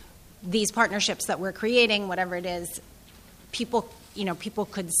say these partnerships that we're creating, whatever it is, people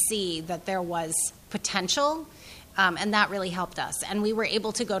could see that there was potential. And that really helped us. And we were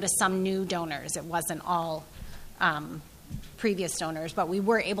able to go to some new donors. It wasn't all previous donors, but we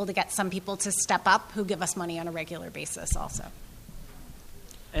were able to get some people to step up who give us money on a regular basis also.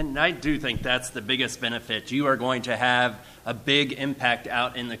 And I do think that's the biggest benefit. You are going to have a big impact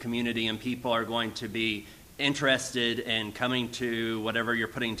out in the community, and people are going to be interested in coming to whatever you're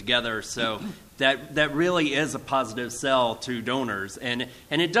putting together. So that really is a positive sell to donors. And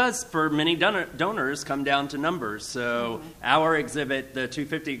it does, for many donors, come down to numbers. So our exhibit, the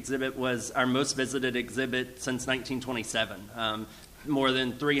 250 exhibit, was our most visited exhibit since 1927. More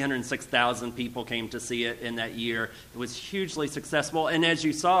than 306,000 people came to see it in that year. It was hugely successful. And as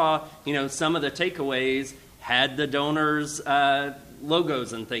you saw, some of the takeaways had the donors'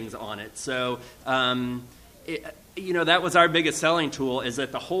 logos and things on it. So, that was our biggest selling tool, is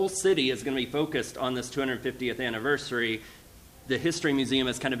that the whole city is going to be focused on this 250th anniversary. The History Museum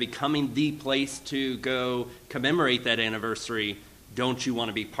is kind of becoming the place to go commemorate that anniversary. Don't you want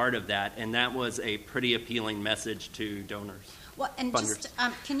to be part of that? And that was a pretty appealing message to donors. Well, and funders. just,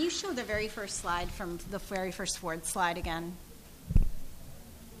 can you show the very first slide from the very first Ford slide again?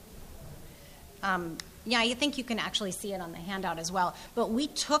 Yeah, I think you can actually see it on the handout as well. But we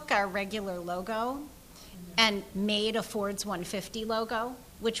took our regular logo and made a Ford's 150 logo,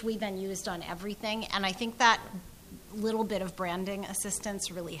 which we then used on everything. And I think that little bit of branding assistance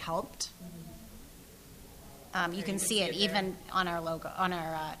really helped. You can see it even on our logo, on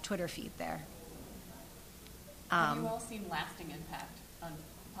our Twitter feed there. Have you all seen lasting impact on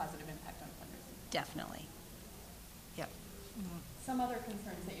positive impact on fundraising? Definitely. Yep. Some other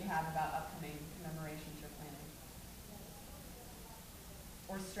concerns that you have about upcoming commemorations you're planning,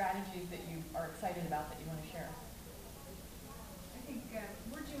 or strategies that you are excited about that you want to share? I think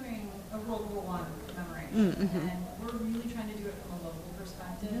we're doing a World War I commemoration, and we're really trying to do it from a local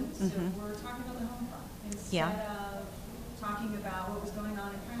perspective. So we're talking about the home front instead of talking about what was going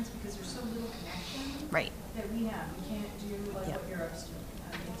on in France, because there's so little connection that we have. We can't do what Europe's doing.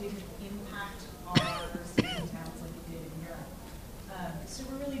 It didn't impact our cities and towns like it did in Europe. So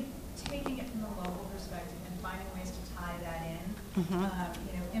we're really taking it from a local perspective and finding ways to tie that in.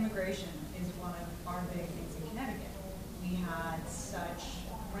 Immigration is one of our big things in Connecticut. We had such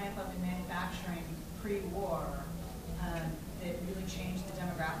ramp up in manufacturing pre-war that really changed the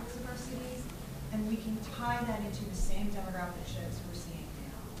demographics of our cities, and we can tie that into the same demographic shifts we're seeing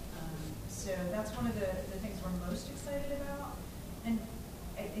now. So that's one of the things we're most excited about. And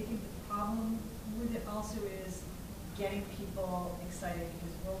I think the problem with it also is getting people excited,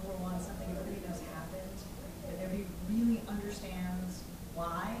 because World War I is something everybody knows happened, but nobody really understands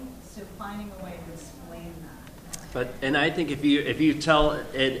why. So finding a way to explain that. And I think if you tell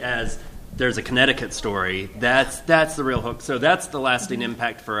it as there's a Connecticut story, that's the real hook. So that's the lasting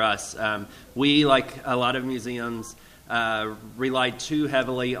impact for us. We, like a lot of museums, relied too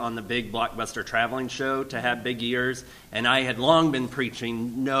heavily on the big blockbuster traveling show to have big years. And I had long been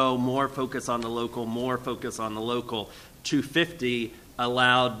preaching, no, more focus on the local, more focus on the local. 250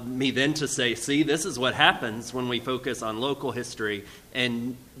 allowed me then to say, see, this is what happens when we focus on local history.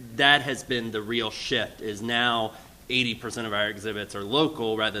 And that has been the real shift, is now 80% of our exhibits are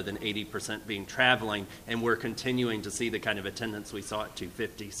local rather than 80% being traveling, and we're continuing to see the kind of attendance we saw at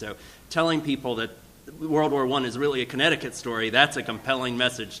 250. So telling people that World War I is really a Connecticut story, that's a compelling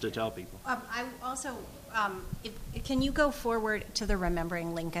message to tell people. I also, can you go forward to the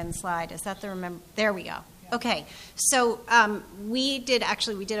Remembering Lincoln slide? Is that the there we go. Okay, so we did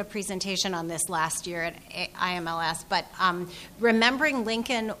a presentation on this last year at IMLS, but Remembering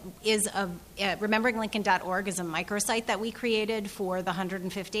Lincoln is rememberinglincoln.org is a microsite that we created for the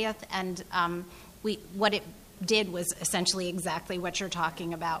 150th, and what it did was essentially exactly what you're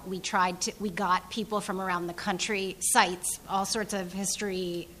talking about. We got people from around the country, sites, all sorts of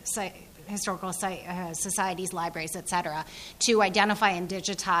historical societies, libraries, et cetera, to identify and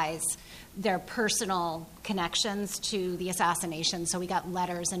digitize their personal connections to the assassination. So we got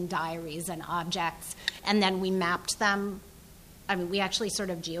letters and diaries and objects, and then we mapped them. I mean, we actually sort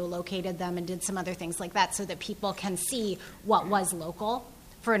of geolocated them and did some other things like that so that people can see what was local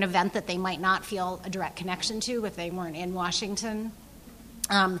for an event that they might not feel a direct connection to if they weren't in Washington.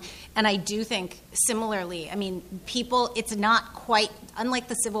 And I do think, similarly, I mean, people, it's not quite, unlike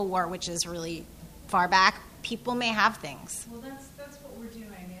the Civil War, which is really far back, people may have things. Well, that's what we're doing.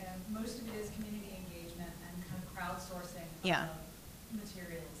 Most of it is community engagement and kind of crowdsourcing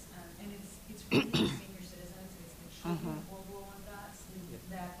materials. And it's really the senior citizens, it's the children of World War I vets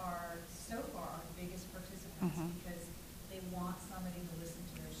that are so far the biggest participants because they want somebody to listen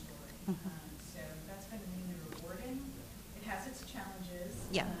to their story. So that's been really rewarding. It has its challenges.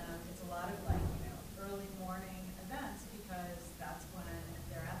 Yeah. It's a lot of early morning events because that's when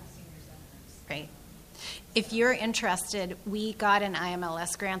they're at the senior centers. Right. If you're interested, we got an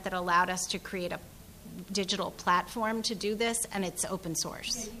IMLS grant that allowed us to create a digital platform to do this, and it's open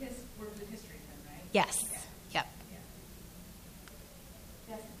source. Yeah, you guys worked with History then, right? Yes. Yeah.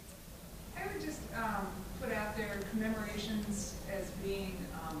 Yep. Yeah. I would just put out there commemorations as being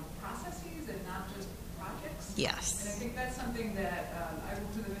processes and not just projects. Yes. And I think that's something that I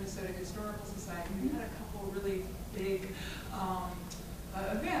went to the Minnesota Historical Society. We had a couple really big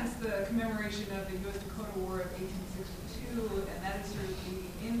events, the commemoration of the U.S. Dakota War of 1862, and that is sort of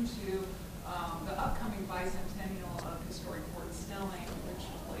leading into the upcoming bicentennial of historic Fort Snelling, which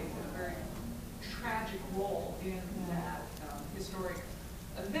plays a very tragic role in that historic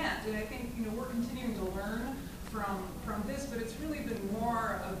event. And I think we're continuing to learn from this, but it's really been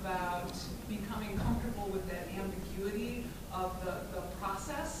more about becoming comfortable with that ambiguity of the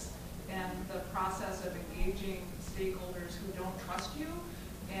process and the process of engaging stakeholders who don't trust you,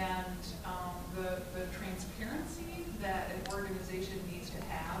 and the transparency that an organization needs to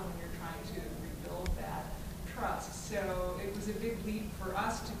have when you're trying to rebuild that trust. So it was a big leap for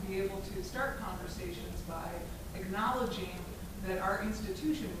us to be able to start conversations by acknowledging that our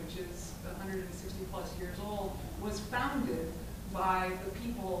institution, which is 160 plus years old, was founded by the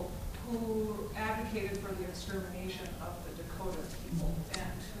people who advocated for the extermination of the Dakota people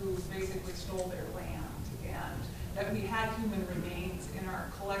and who basically stole their land, and that we had human remains in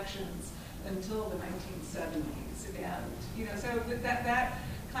our collections until the 1970s. And so that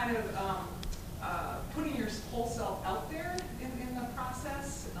kind of putting your whole self out there in the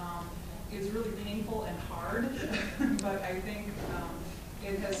process is really painful and hard, but I think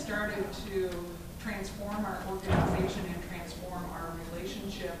it has started to transform our organization and transform our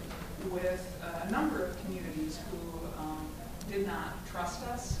relationship with a number of communities who did not trust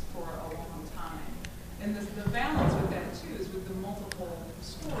us for a long time. And the balance with that, too, is with the multiple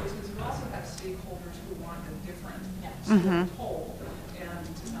stories, because you also have stakeholders who want a different story told. And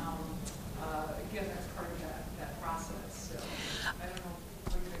again, that's part of that process. So I don't know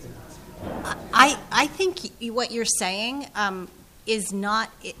what you guys want to speak about. I think what you're saying is not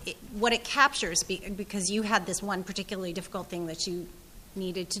what it captures, because you had this one particularly difficult thing that you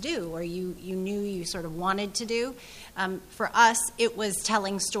needed to do, or you knew you sort of wanted to do. For us, it was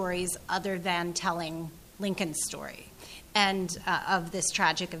telling stories other than telling Lincoln's story and of this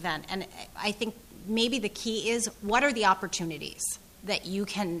tragic event. And I think maybe the key is, what are the opportunities that you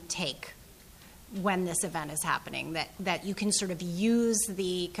can take when this event is happening, that you can sort of use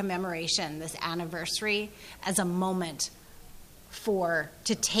the commemoration, this anniversary, as a moment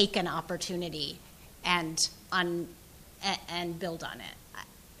to take an opportunity and build on it.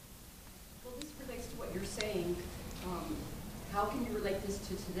 Well, this relates to what you're saying. How can you relate this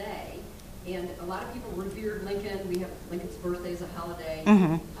to today? And a lot of people revered Lincoln. We have Lincoln's birthday as a holiday.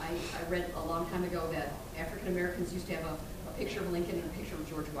 Mm-hmm. I read a long time ago that African Americans used to have a picture of Lincoln and a picture of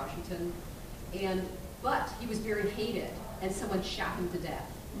George Washington. But he was very hated, and someone shot him to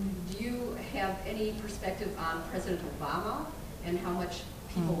death. Mm-hmm. Do you have any perspective on President Obama and how much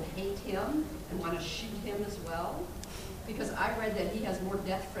people hate him and want to shoot him as well? Because I read that he has more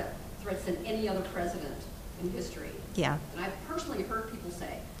death threats than any other president in history. Yeah. And I've personally heard people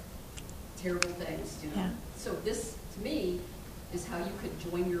say terrible things, Yeah. So this, to me, is how you could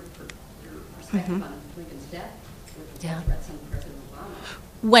join your perspective on Lincoln's death with the death threats on President Obama.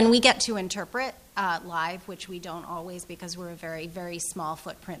 When we get to interpret live, which we don't always, because we're a very, very small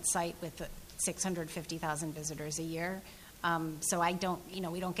footprint site with 650,000 visitors a year, so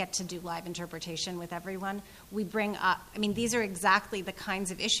we don't get to do live interpretation with everyone. We bring up, these are exactly the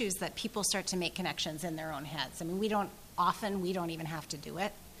kinds of issues that people start to make connections in their own heads. We don't even have to do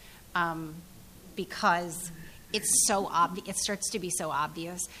it because it's so obvious. It starts to be so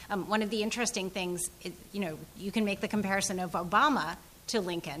obvious. One of the interesting things is, you can make the comparison of Obama to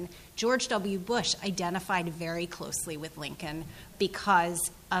Lincoln. George W. Bush identified very closely with Lincoln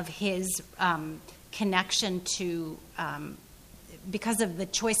because of his connection to, because of the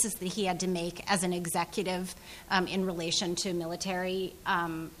choices that he had to make as an executive in relation to military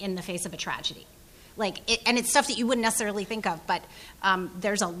in the face of a tragedy. And it's stuff that you wouldn't necessarily think of, but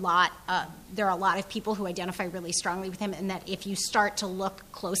there are a lot of people who identify really strongly with him, and that if you start to look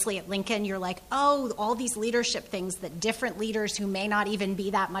closely at Lincoln, you're like, oh, all these leadership things that different leaders who may not even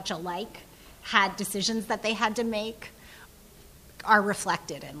be that much alike had decisions that they had to make are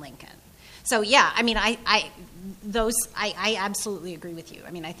reflected in Lincoln. So yeah, I absolutely agree with you.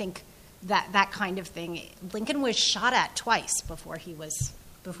 I think that kind of thing. Lincoln was shot at twice before he was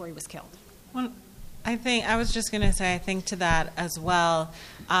killed. Well, I was just going to say, I think to that as well.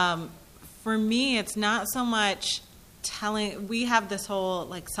 For me, it's not so much telling. We have this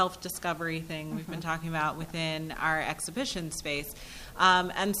whole self-discovery thing we've been talking about within our exhibition space.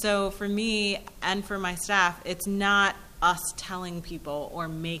 And so for me and for my staff, it's not us telling people or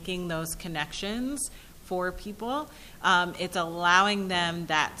making those connections for people. It's allowing them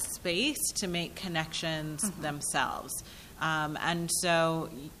that space to make connections themselves. And so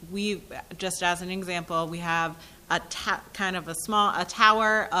we, just as an example, we have a tower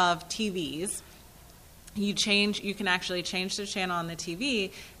of TVs. You can actually change the channel on the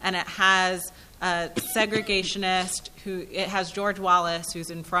TV, and it has a segregationist it has George Wallace, who's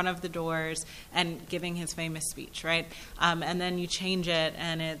in front of the doors and giving his famous speech, right? And then you change it,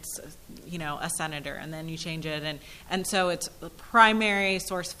 and it's, a senator, and then you change it, and so it's the primary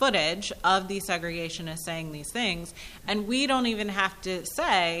source footage of these segregationists saying these things, and we don't even have to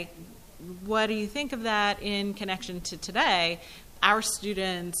say, what do you think of that in connection to today? Our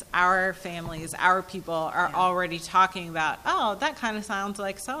students, our families, our people are already talking about, oh, that kind of sounds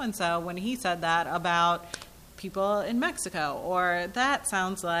like so-and-so when he said that about people in Mexico, or that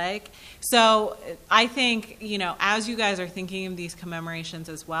sounds like. So I think, as you guys are thinking of these commemorations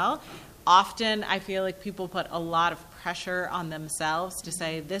as well, often I feel like people put a lot of pressure on themselves to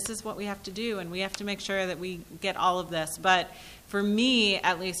say, this is what we have to do, and we have to make sure that we get all of this. But for me,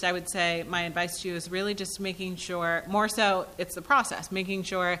 at least, I would say my advice to you is really just making sure, more so it's the process, making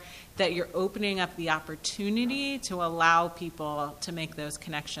sure that you're opening up the opportunity to allow people to make those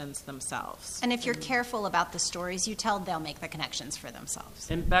connections themselves. And if you're careful about the stories you tell, they'll make the connections for themselves.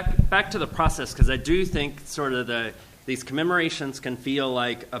 And back to the process, because I do think sort of these commemorations can feel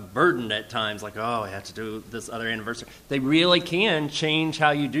like a burden at times, like, oh, I have to do this other anniversary. They really can change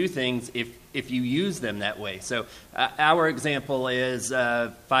how you do things if you use them that way. So our example is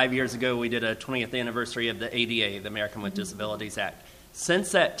 5 years ago we did a 20th anniversary of the ADA, the American with Disabilities Act.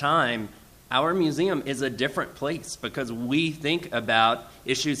 Since that time, our museum is a different place because we think about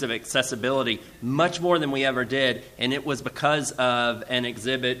issues of accessibility much more than we ever did, and it was because of an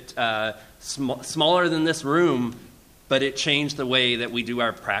exhibit smaller than this room, but it changed the way that we do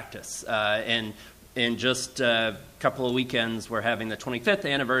our practice. And in just a couple of weekends, we're having the 25th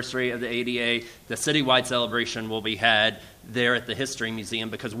anniversary of the ADA. The citywide celebration will be had there at the History Museum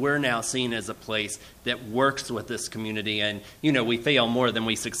because we're now seen as a place that works with this community. And, we fail more than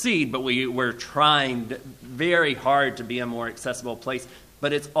we succeed, but we're trying very hard to be a more accessible place.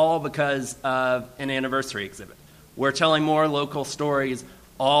 But it's all because of an anniversary exhibit. We're telling more local stories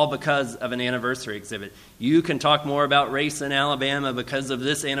all because of an anniversary exhibit. You can talk more about race in Alabama because of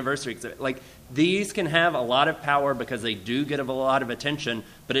this anniversary exhibit. Like, these can have a lot of power because they do get a lot of attention,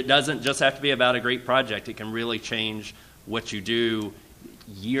 but it doesn't just have to be about a great project. It can really change what you do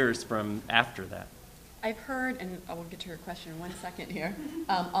years from after that. I've heard, and I will get to your question in 1 second here,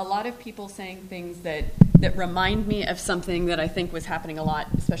 a lot of people saying things that remind me of something that I think was happening a lot,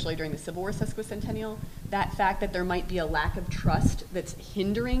 especially during the Civil War sesquicentennial, that fact that there might be a lack of trust that's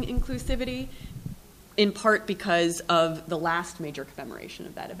hindering inclusivity, in part because of the last major commemoration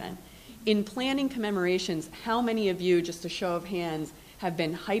of that event. In planning commemorations, how many of you, just a show of hands, have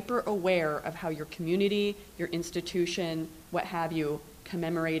been hyper aware of how your community, your institution, what have you,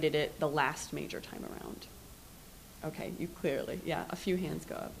 commemorated it the last major time around? Okay, you clearly, a few hands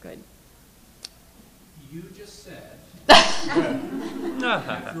go up, good. You just said,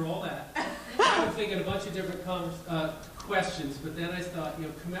 after all that, I was thinking a bunch of different questions, but then I thought,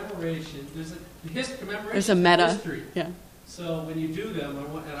 commemoration, there's a meta. History. Yeah. So when you do them,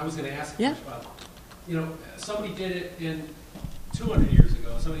 and I was going to ask a question about, somebody did it in 200 years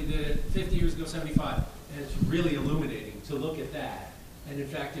ago, somebody did it 50 years ago, 75, and it's really illuminating to look at that. And in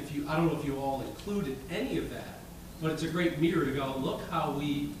fact, I don't know if you all included any of that, but it's a great mirror to go, look how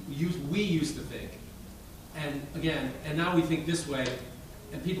we used to think. And again, and now we think this way,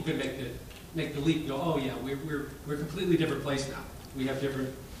 and people can make the leap and go, oh yeah, we're a completely different place now. We have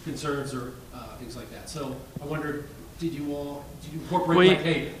different concerns or things like that. So I wondered, did you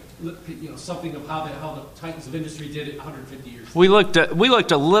incorporate something of how the titans of industry did it 150 years ago? We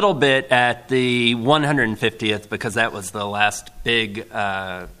looked a little bit at the 150th because that was the last big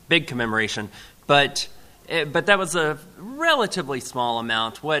commemoration, but that was a relatively small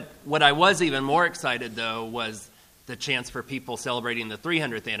amount. What I was even more excited though was the chance for people celebrating the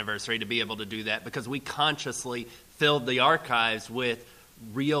 300th anniversary to be able to do that because we consciously filled the archives with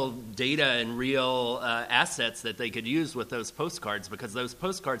real data and real assets that they could use with those postcards because those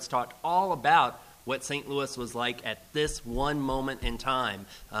postcards talked all about what St. Louis was like at this one moment in time,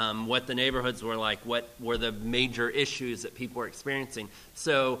 what the neighborhoods were like, what were the major issues that people were experiencing.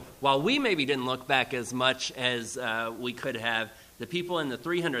 So while we maybe didn't look back as much as we could have, the people in the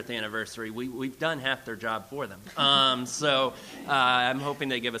 300th anniversary, we've done half their job for them. So I'm hoping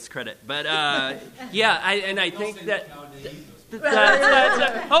they give us credit. But I think that...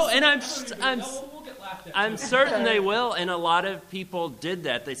 and I'm We'll get got that. I'm certain they will, and a lot of people did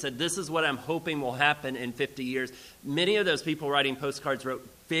that. They said, this is what I'm hoping will happen in 50 years. Many of those people writing postcards wrote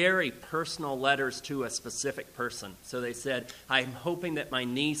very personal letters to a specific person. So they said, I'm hoping that my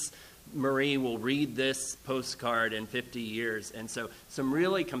niece Marie will read this postcard in 50 years. And so some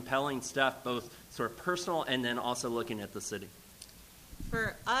really compelling stuff, both sort of personal and then also looking at the city.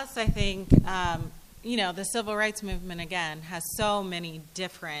 For us, I think, the civil rights movement, again, has so many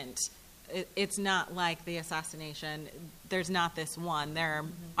different, it's not like the assassination. There's not this one. There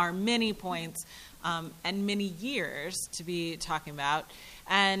are many points and many years to be talking about.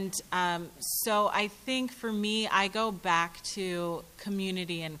 And so I think for me, I go back to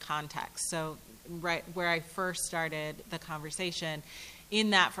community and context. So right where I first started the conversation, in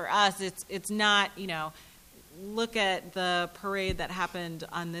that for us, it's not, look at the parade that happened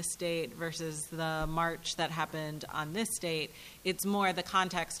on this date versus the march that happened on this date. It's more the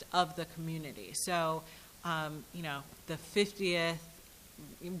context of the community. So, the 50th,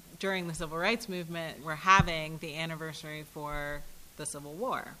 during the Civil Rights Movement, we're having the anniversary for the Civil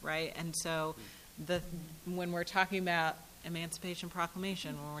War, right? And so when we're talking about Emancipation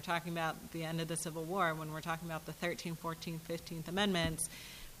Proclamation, when we're talking about the end of the Civil War, when we're talking about the 13th, 14th, 15th Amendments,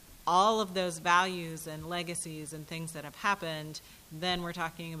 all of those values and legacies and things that have happened, then we're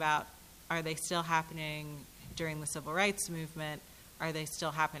talking about, are they still happening during the Civil Rights Movement? Are they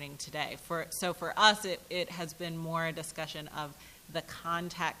still happening today? So for us, it has been more a discussion of the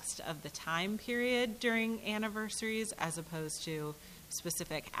context of the time period during anniversaries as opposed to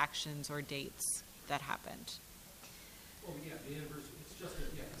specific actions or dates that happened. Well, yeah, the anniversary, it's just,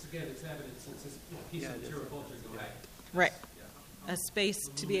 it's evidence since this piece of material culture go back. Right. A space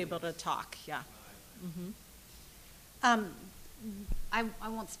to be able to talk, yeah. I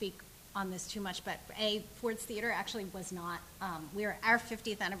won't speak on this too much, but Ford's Theater actually was not. Our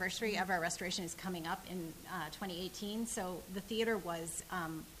 50th anniversary of our restoration is coming up in 2018. So the theater was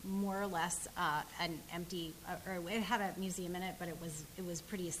more or less an empty, or it had a museum in it, but it was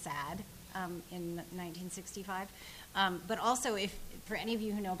pretty sad in 1965. But also, for any of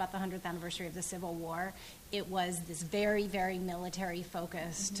you who know about the 100th anniversary of the Civil War, it was this very, very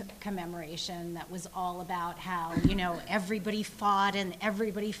military-focused commemoration that was all about how, everybody fought and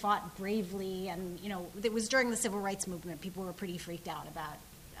everybody fought bravely. And, it was during the Civil Rights Movement. People were pretty freaked out about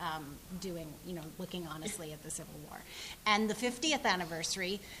looking honestly at the Civil War. And the 50th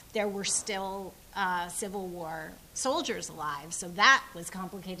anniversary, there were still Civil War soldiers alive, so that was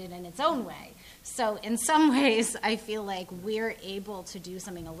complicated in its own way. So in some ways, I feel like we're able to do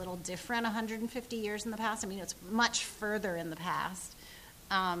something a little different 150 years in the past. I mean, it's much further in the past,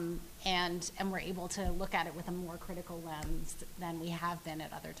 and we're able to look at it with a more critical lens than we have been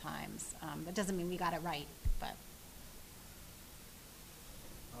at other times. That doesn't mean we got it right, but...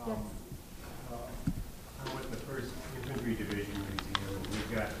 I'm with the 1st Infantry Division Museum, and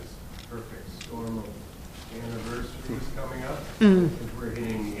we've got this perfect storm of anniversaries coming up. Because we're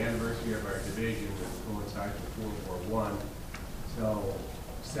hitting the anniversary of our division that coincides with World War I. So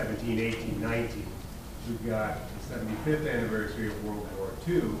 17, 18, 19. We've got the 75th anniversary of World War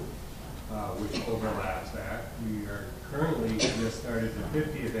II, which overlaps that. We are currently just started the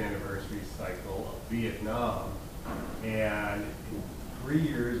 50th anniversary cycle of Vietnam, and in 3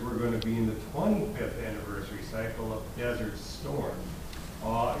 years, we're going to be in the 25th anniversary cycle of Desert Storm.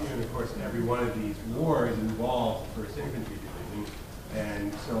 And of course, every one of these wars involves the 1st Infantry Division,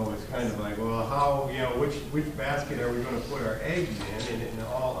 and so it's kind of like, well, how, which basket are we going to put our eggs in? And in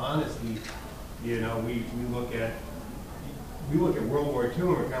all honesty, we look at World War II, and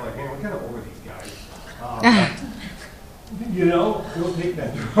we're kind of like, man, we're kind of over these guys. Don't take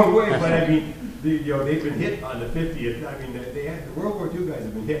that the wrong way, but I mean, they've been hit on the 50th. I mean, the World War II guys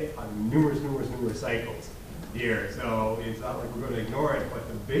have been hit on numerous cycles here. So it's not like we're going to ignore it. But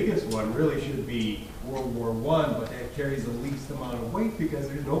the biggest one really should be World War I, but that carries the least amount of weight because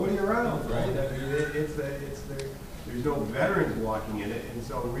there's nobody around, right? I mean, there's no veterans walking in it. And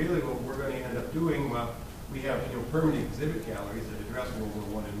so really what we're going to end up doing, we have permanent exhibit galleries that address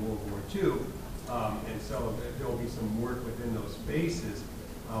World War I and World War II. And so there will be some work within those spaces.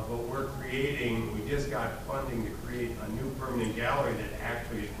 But we just got funding to create a new permanent gallery that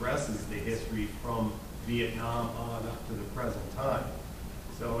actually addresses the history from Vietnam on up to the present time.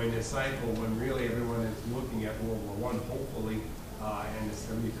 So in this cycle, when really everyone is looking at World War I, hopefully, and the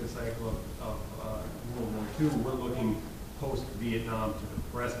 75th cycle of World War II, we're looking post-Vietnam to the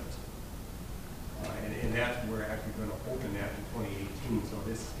present. And that's where we're actually going to open that in 2018. So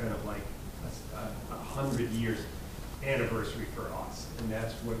this is kind of like 100 years anniversary for us, and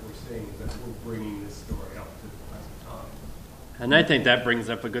that's what we're saying, is that we're bringing this story up to the present time. And I think that brings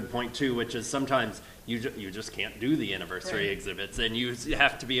up a good point, too, which is sometimes you just can't do the anniversary exhibits, and you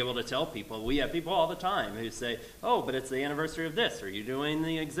have to be able to tell people. We have people all the time who say, oh, but it's the anniversary of this. Are you doing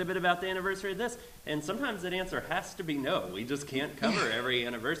the exhibit about the anniversary of this? And sometimes that answer has to be no. We just can't cover every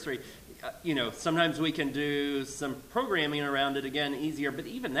anniversary. Sometimes we can do some programming around it, again, easier, but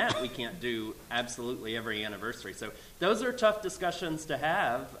even that we can't do absolutely every anniversary. So those are tough discussions to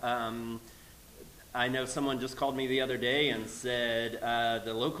have. I know someone just called me the other day and said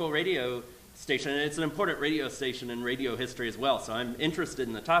the local radio station, and it's an important radio station in radio history as well, so I'm interested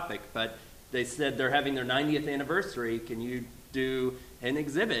in the topic, but they said they're having their 90th anniversary. Can you do an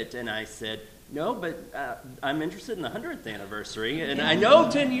exhibit? And I said, no, but I'm interested in the 100th anniversary, and I know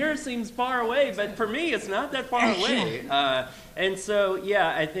 10 years seems far away, but for me it's not that far away. And so,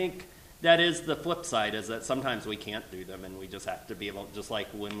 I think that is the flip side, is that sometimes we can't do them, and we just have to be able, just like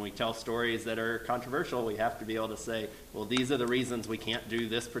when we tell stories that are controversial, we have to be able to say, well, these are the reasons we can't do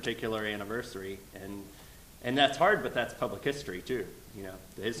this particular anniversary. And that's hard, but that's public history, too.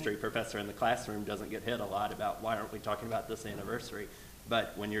 The history professor in the classroom doesn't get hit a lot about why aren't we talking about this anniversary.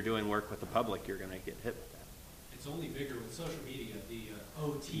 But when you're doing work with the public, you're going to get hit with that. It's only bigger with social media, the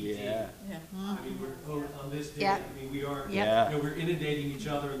OTT. Yeah. I mean, we're on this day. Yeah. I mean, we are. Yeah. We're inundating each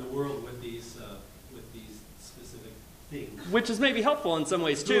other in the world with these specific things. Which is maybe helpful in some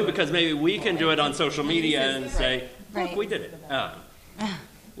ways too, because maybe we can do it on social media and say, "Look, Right. we did it." A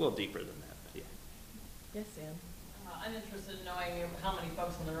little deeper than that. But yeah. Yes, Sam. I'm interested in knowing how many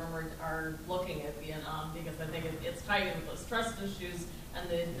folks in the room are looking at Vietnam, because I think it's tied in with those trust issues and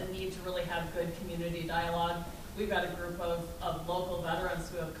the need to really have good community dialogue. We've got a group of local veterans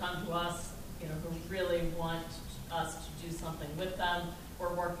who have come to us, who really want us to do something with them.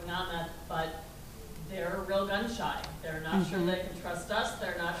 We're working on that, but they're real gun shy. They're not sure they can trust us.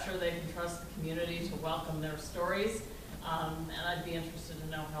 They're not sure they can trust the community to welcome their stories. And I'd be interested to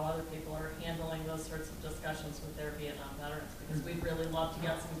know how other people are handling those sorts of discussions with their Vietnam veterans, because we'd really love to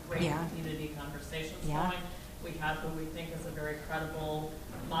get some great community conversations going. We have who we think is a very credible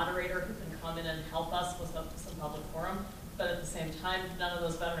moderator who can come in and help us with some public forum. But at the same time, none of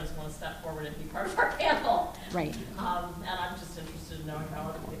those veterans want to step forward and be part of our panel. Right. And I'm just interested in knowing how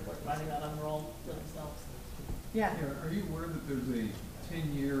other people are finding that on the role for themselves. Yeah. Are you aware that there's a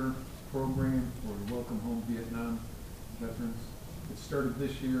 10-year program for Welcome Home Vietnam veterans? It started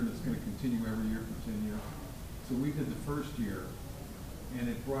this year, and it's going to continue every year for 10 years. So we did the first year, and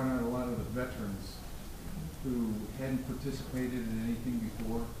it brought out a lot of the veterans who hadn't participated in anything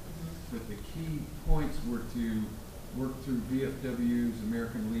before. But the key points were to work through VFWs,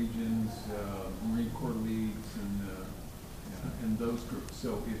 American Legions, Marine Corps Leagues, and those groups.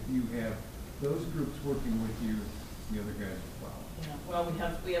 So if you have those groups working with you, the other guys will follow. Yeah,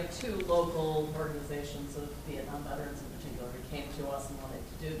 well, we have two local organizations of Vietnam veterans in particular who came to us and wanted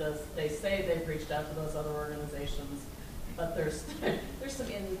to do this. They say they've reached out to those other organizations, but there's some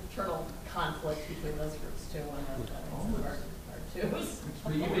internal conflict between those groups too, and our two. But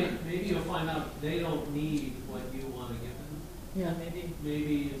maybe you'll find out they don't need what you want to give them. Yeah,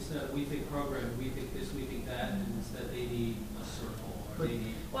 Maybe instead of we think program, we think this, we think that, and instead they need a circle, or they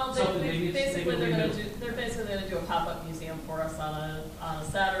need something. Basically they're basically going to do a pop-up museum for us on a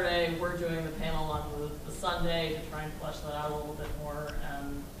Saturday. We're doing the panel on the Sunday to try and flesh that out a little bit more.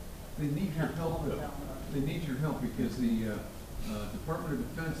 And they need your help, though. They need your help because the Department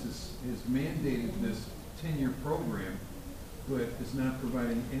of Defense has mandated this 10-year program, but is not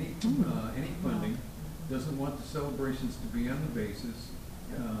providing any funding. Doesn't want the celebrations to be on the bases.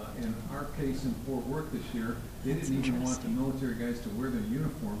 In our case in Fort Worth this year, they didn't even want the military guys to wear their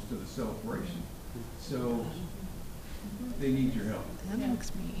uniforms to the celebration. So they need your help. That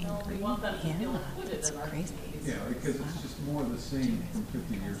makes me angry. We want them to feel included in our crazy. Yeah, because it's just more of the same from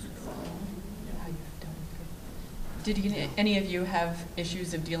 50 years ago. Did any of you have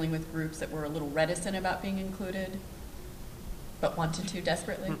issues of dealing with groups that were a little reticent about being included, but wanted to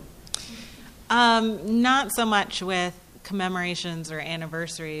desperately? Not so much with commemorations or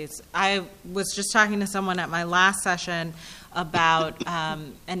anniversaries. I was just talking to someone at my last session about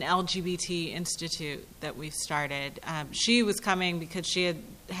an LGBT institute that we've started. She was coming because she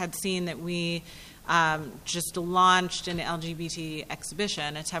had seen that we just launched an LGBT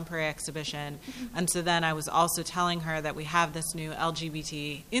exhibition, a temporary exhibition. And so then I was also telling her that we have this new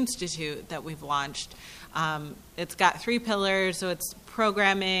LGBT institute that we've launched. It's got 3 pillars, so it's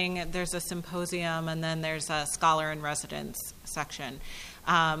programming, there's a symposium, and then there's a scholar in residence section.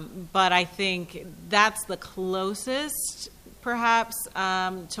 But I think that's the closest, perhaps,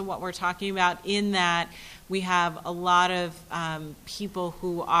 to what we're talking about, in that we have a lot of people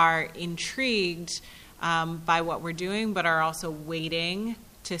who are intrigued by what we're doing, but are also waiting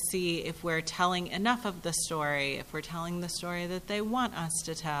to see if we're telling enough of the story, if we're telling the story that they want us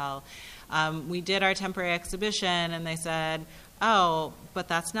to tell. We did our temporary exhibition, and they said, oh, but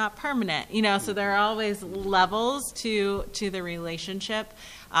that's not permanent. So there are always levels to the relationship.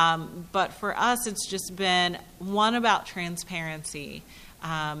 But for us, it's just been one about transparency.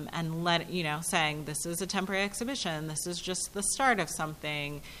 And saying this is a temporary exhibition, this is just the start of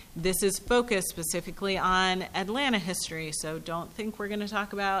something, this is focused specifically on Atlanta history, so don't think we're going to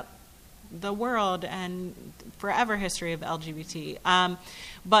talk about the world and forever history of LGBT,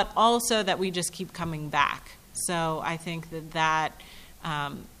 but also that we just keep coming back. So I think that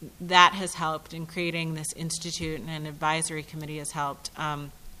has helped in creating this institute, and an advisory committee has helped.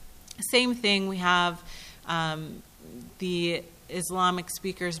 Same thing, we have the Islamic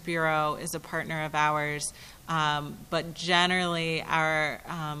Speakers Bureau is a partner of ours, but generally our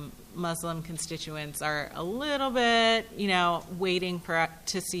Muslim constituents are a little bit, waiting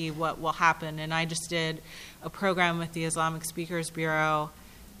to see what will happen. And I just did a program with the Islamic Speakers Bureau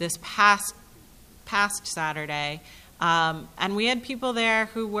this past Saturday, and we had people there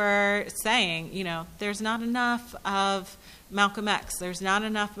who were saying, there's not enough of Malcolm X, there's not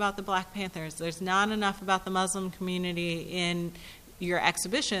enough about the Black Panthers, there's not enough about the Muslim community in your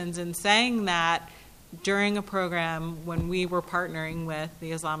exhibitions, and saying that during a program when we were partnering with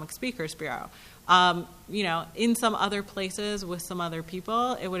the Islamic Speakers Bureau. In some other places with some other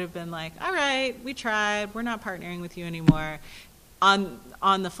people, it would have been like, all right, we tried, we're not partnering with you anymore. On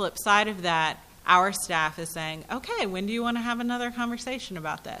the flip side of that, our staff is saying, okay, when do you want to have another conversation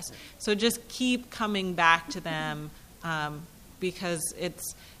about this? So just keep coming back to them, because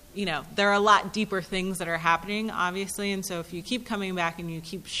it's, there are a lot deeper things that are happening, obviously, and so if you keep coming back and you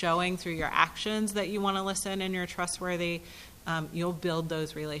keep showing through your actions that you want to listen and you're trustworthy, you'll build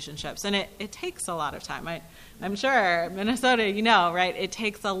those relationships. And it takes a lot of time. I'm sure, Minnesota, right? It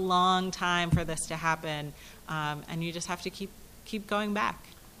takes a long time for this to happen, and you just have to keep going back.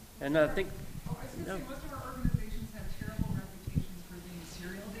 And I think... I was going to say, most of our organizations have terrible reputations for being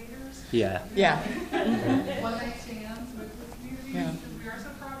serial daters. Yeah. One-night stands with the community, because we are so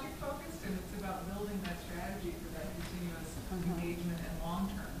project-focused, and it's about building that strategy for that continuous engagement and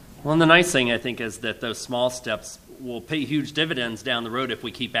long-term. Well, and the nice thing, I think, is that those small steps will pay huge dividends down the road if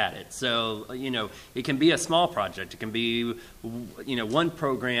we keep at it. So, it can be a small project. It can be, one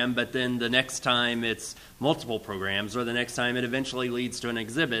program, but then the next time it's multiple programs, or the next time it eventually leads to an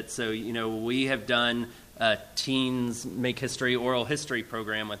exhibit. So, we have done a Teens Make History oral history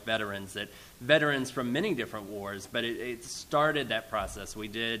program with veterans from many different wars, but it started that process. We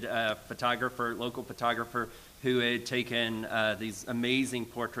did a local photographer, who had taken these amazing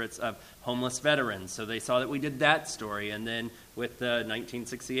portraits of homeless veterans. So they saw that we did that story. And then with the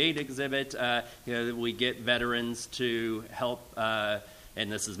 1968 exhibit, we get veterans to help,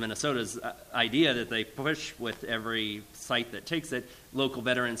 and this is Minnesota's idea that they push with every site that takes it. Local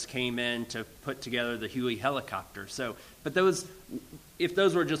veterans came in to put together the Huey helicopter. So, but if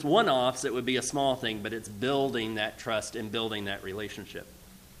those were just one-offs, it would be a small thing, but it's building that trust and building that relationship.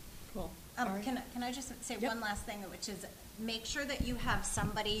 Cool. Can I just say one last thing, which is make sure that you have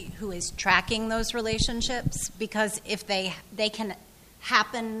somebody who is tracking those relationships, because if they can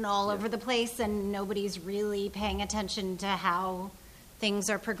happen all over the place and nobody's really paying attention to how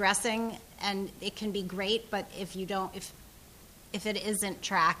things are progressing, and it can be great, but if it isn't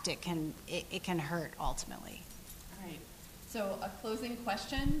tracked, it can hurt ultimately. All right. So a closing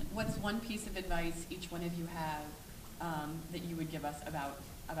question: what's one piece of advice each one of you have that you would give us about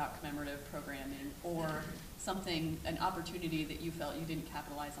commemorative programming, or an opportunity that you felt you didn't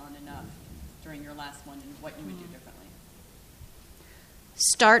capitalize on enough during your last one, and what you would do differently?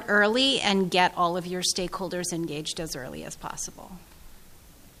 Start early and get all of your stakeholders engaged as early as possible.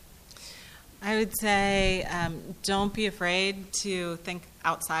 I would say don't be afraid to think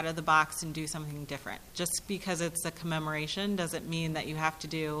outside of the box and do something different. Just because it's a commemoration doesn't mean that you have to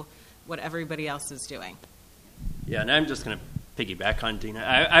do what everybody else is doing. Yeah, and I'm just going to piggyback on Dina.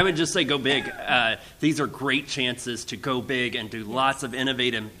 I would just say go big. These are great chances to go big and do lots of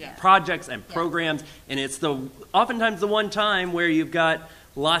innovative projects and programs, and it's oftentimes the one time where you've got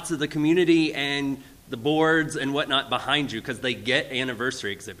lots of the community and the boards and whatnot behind you, because they get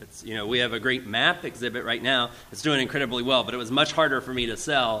anniversary exhibits. We have a great map exhibit right now. It's doing incredibly well, but it was much harder for me to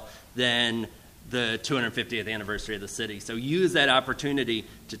sell than the 250th anniversary of the city. So use that opportunity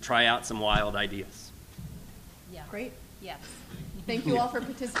to try out some wild ideas. Yeah. Great. Yes. Thank you all for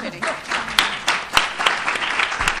participating.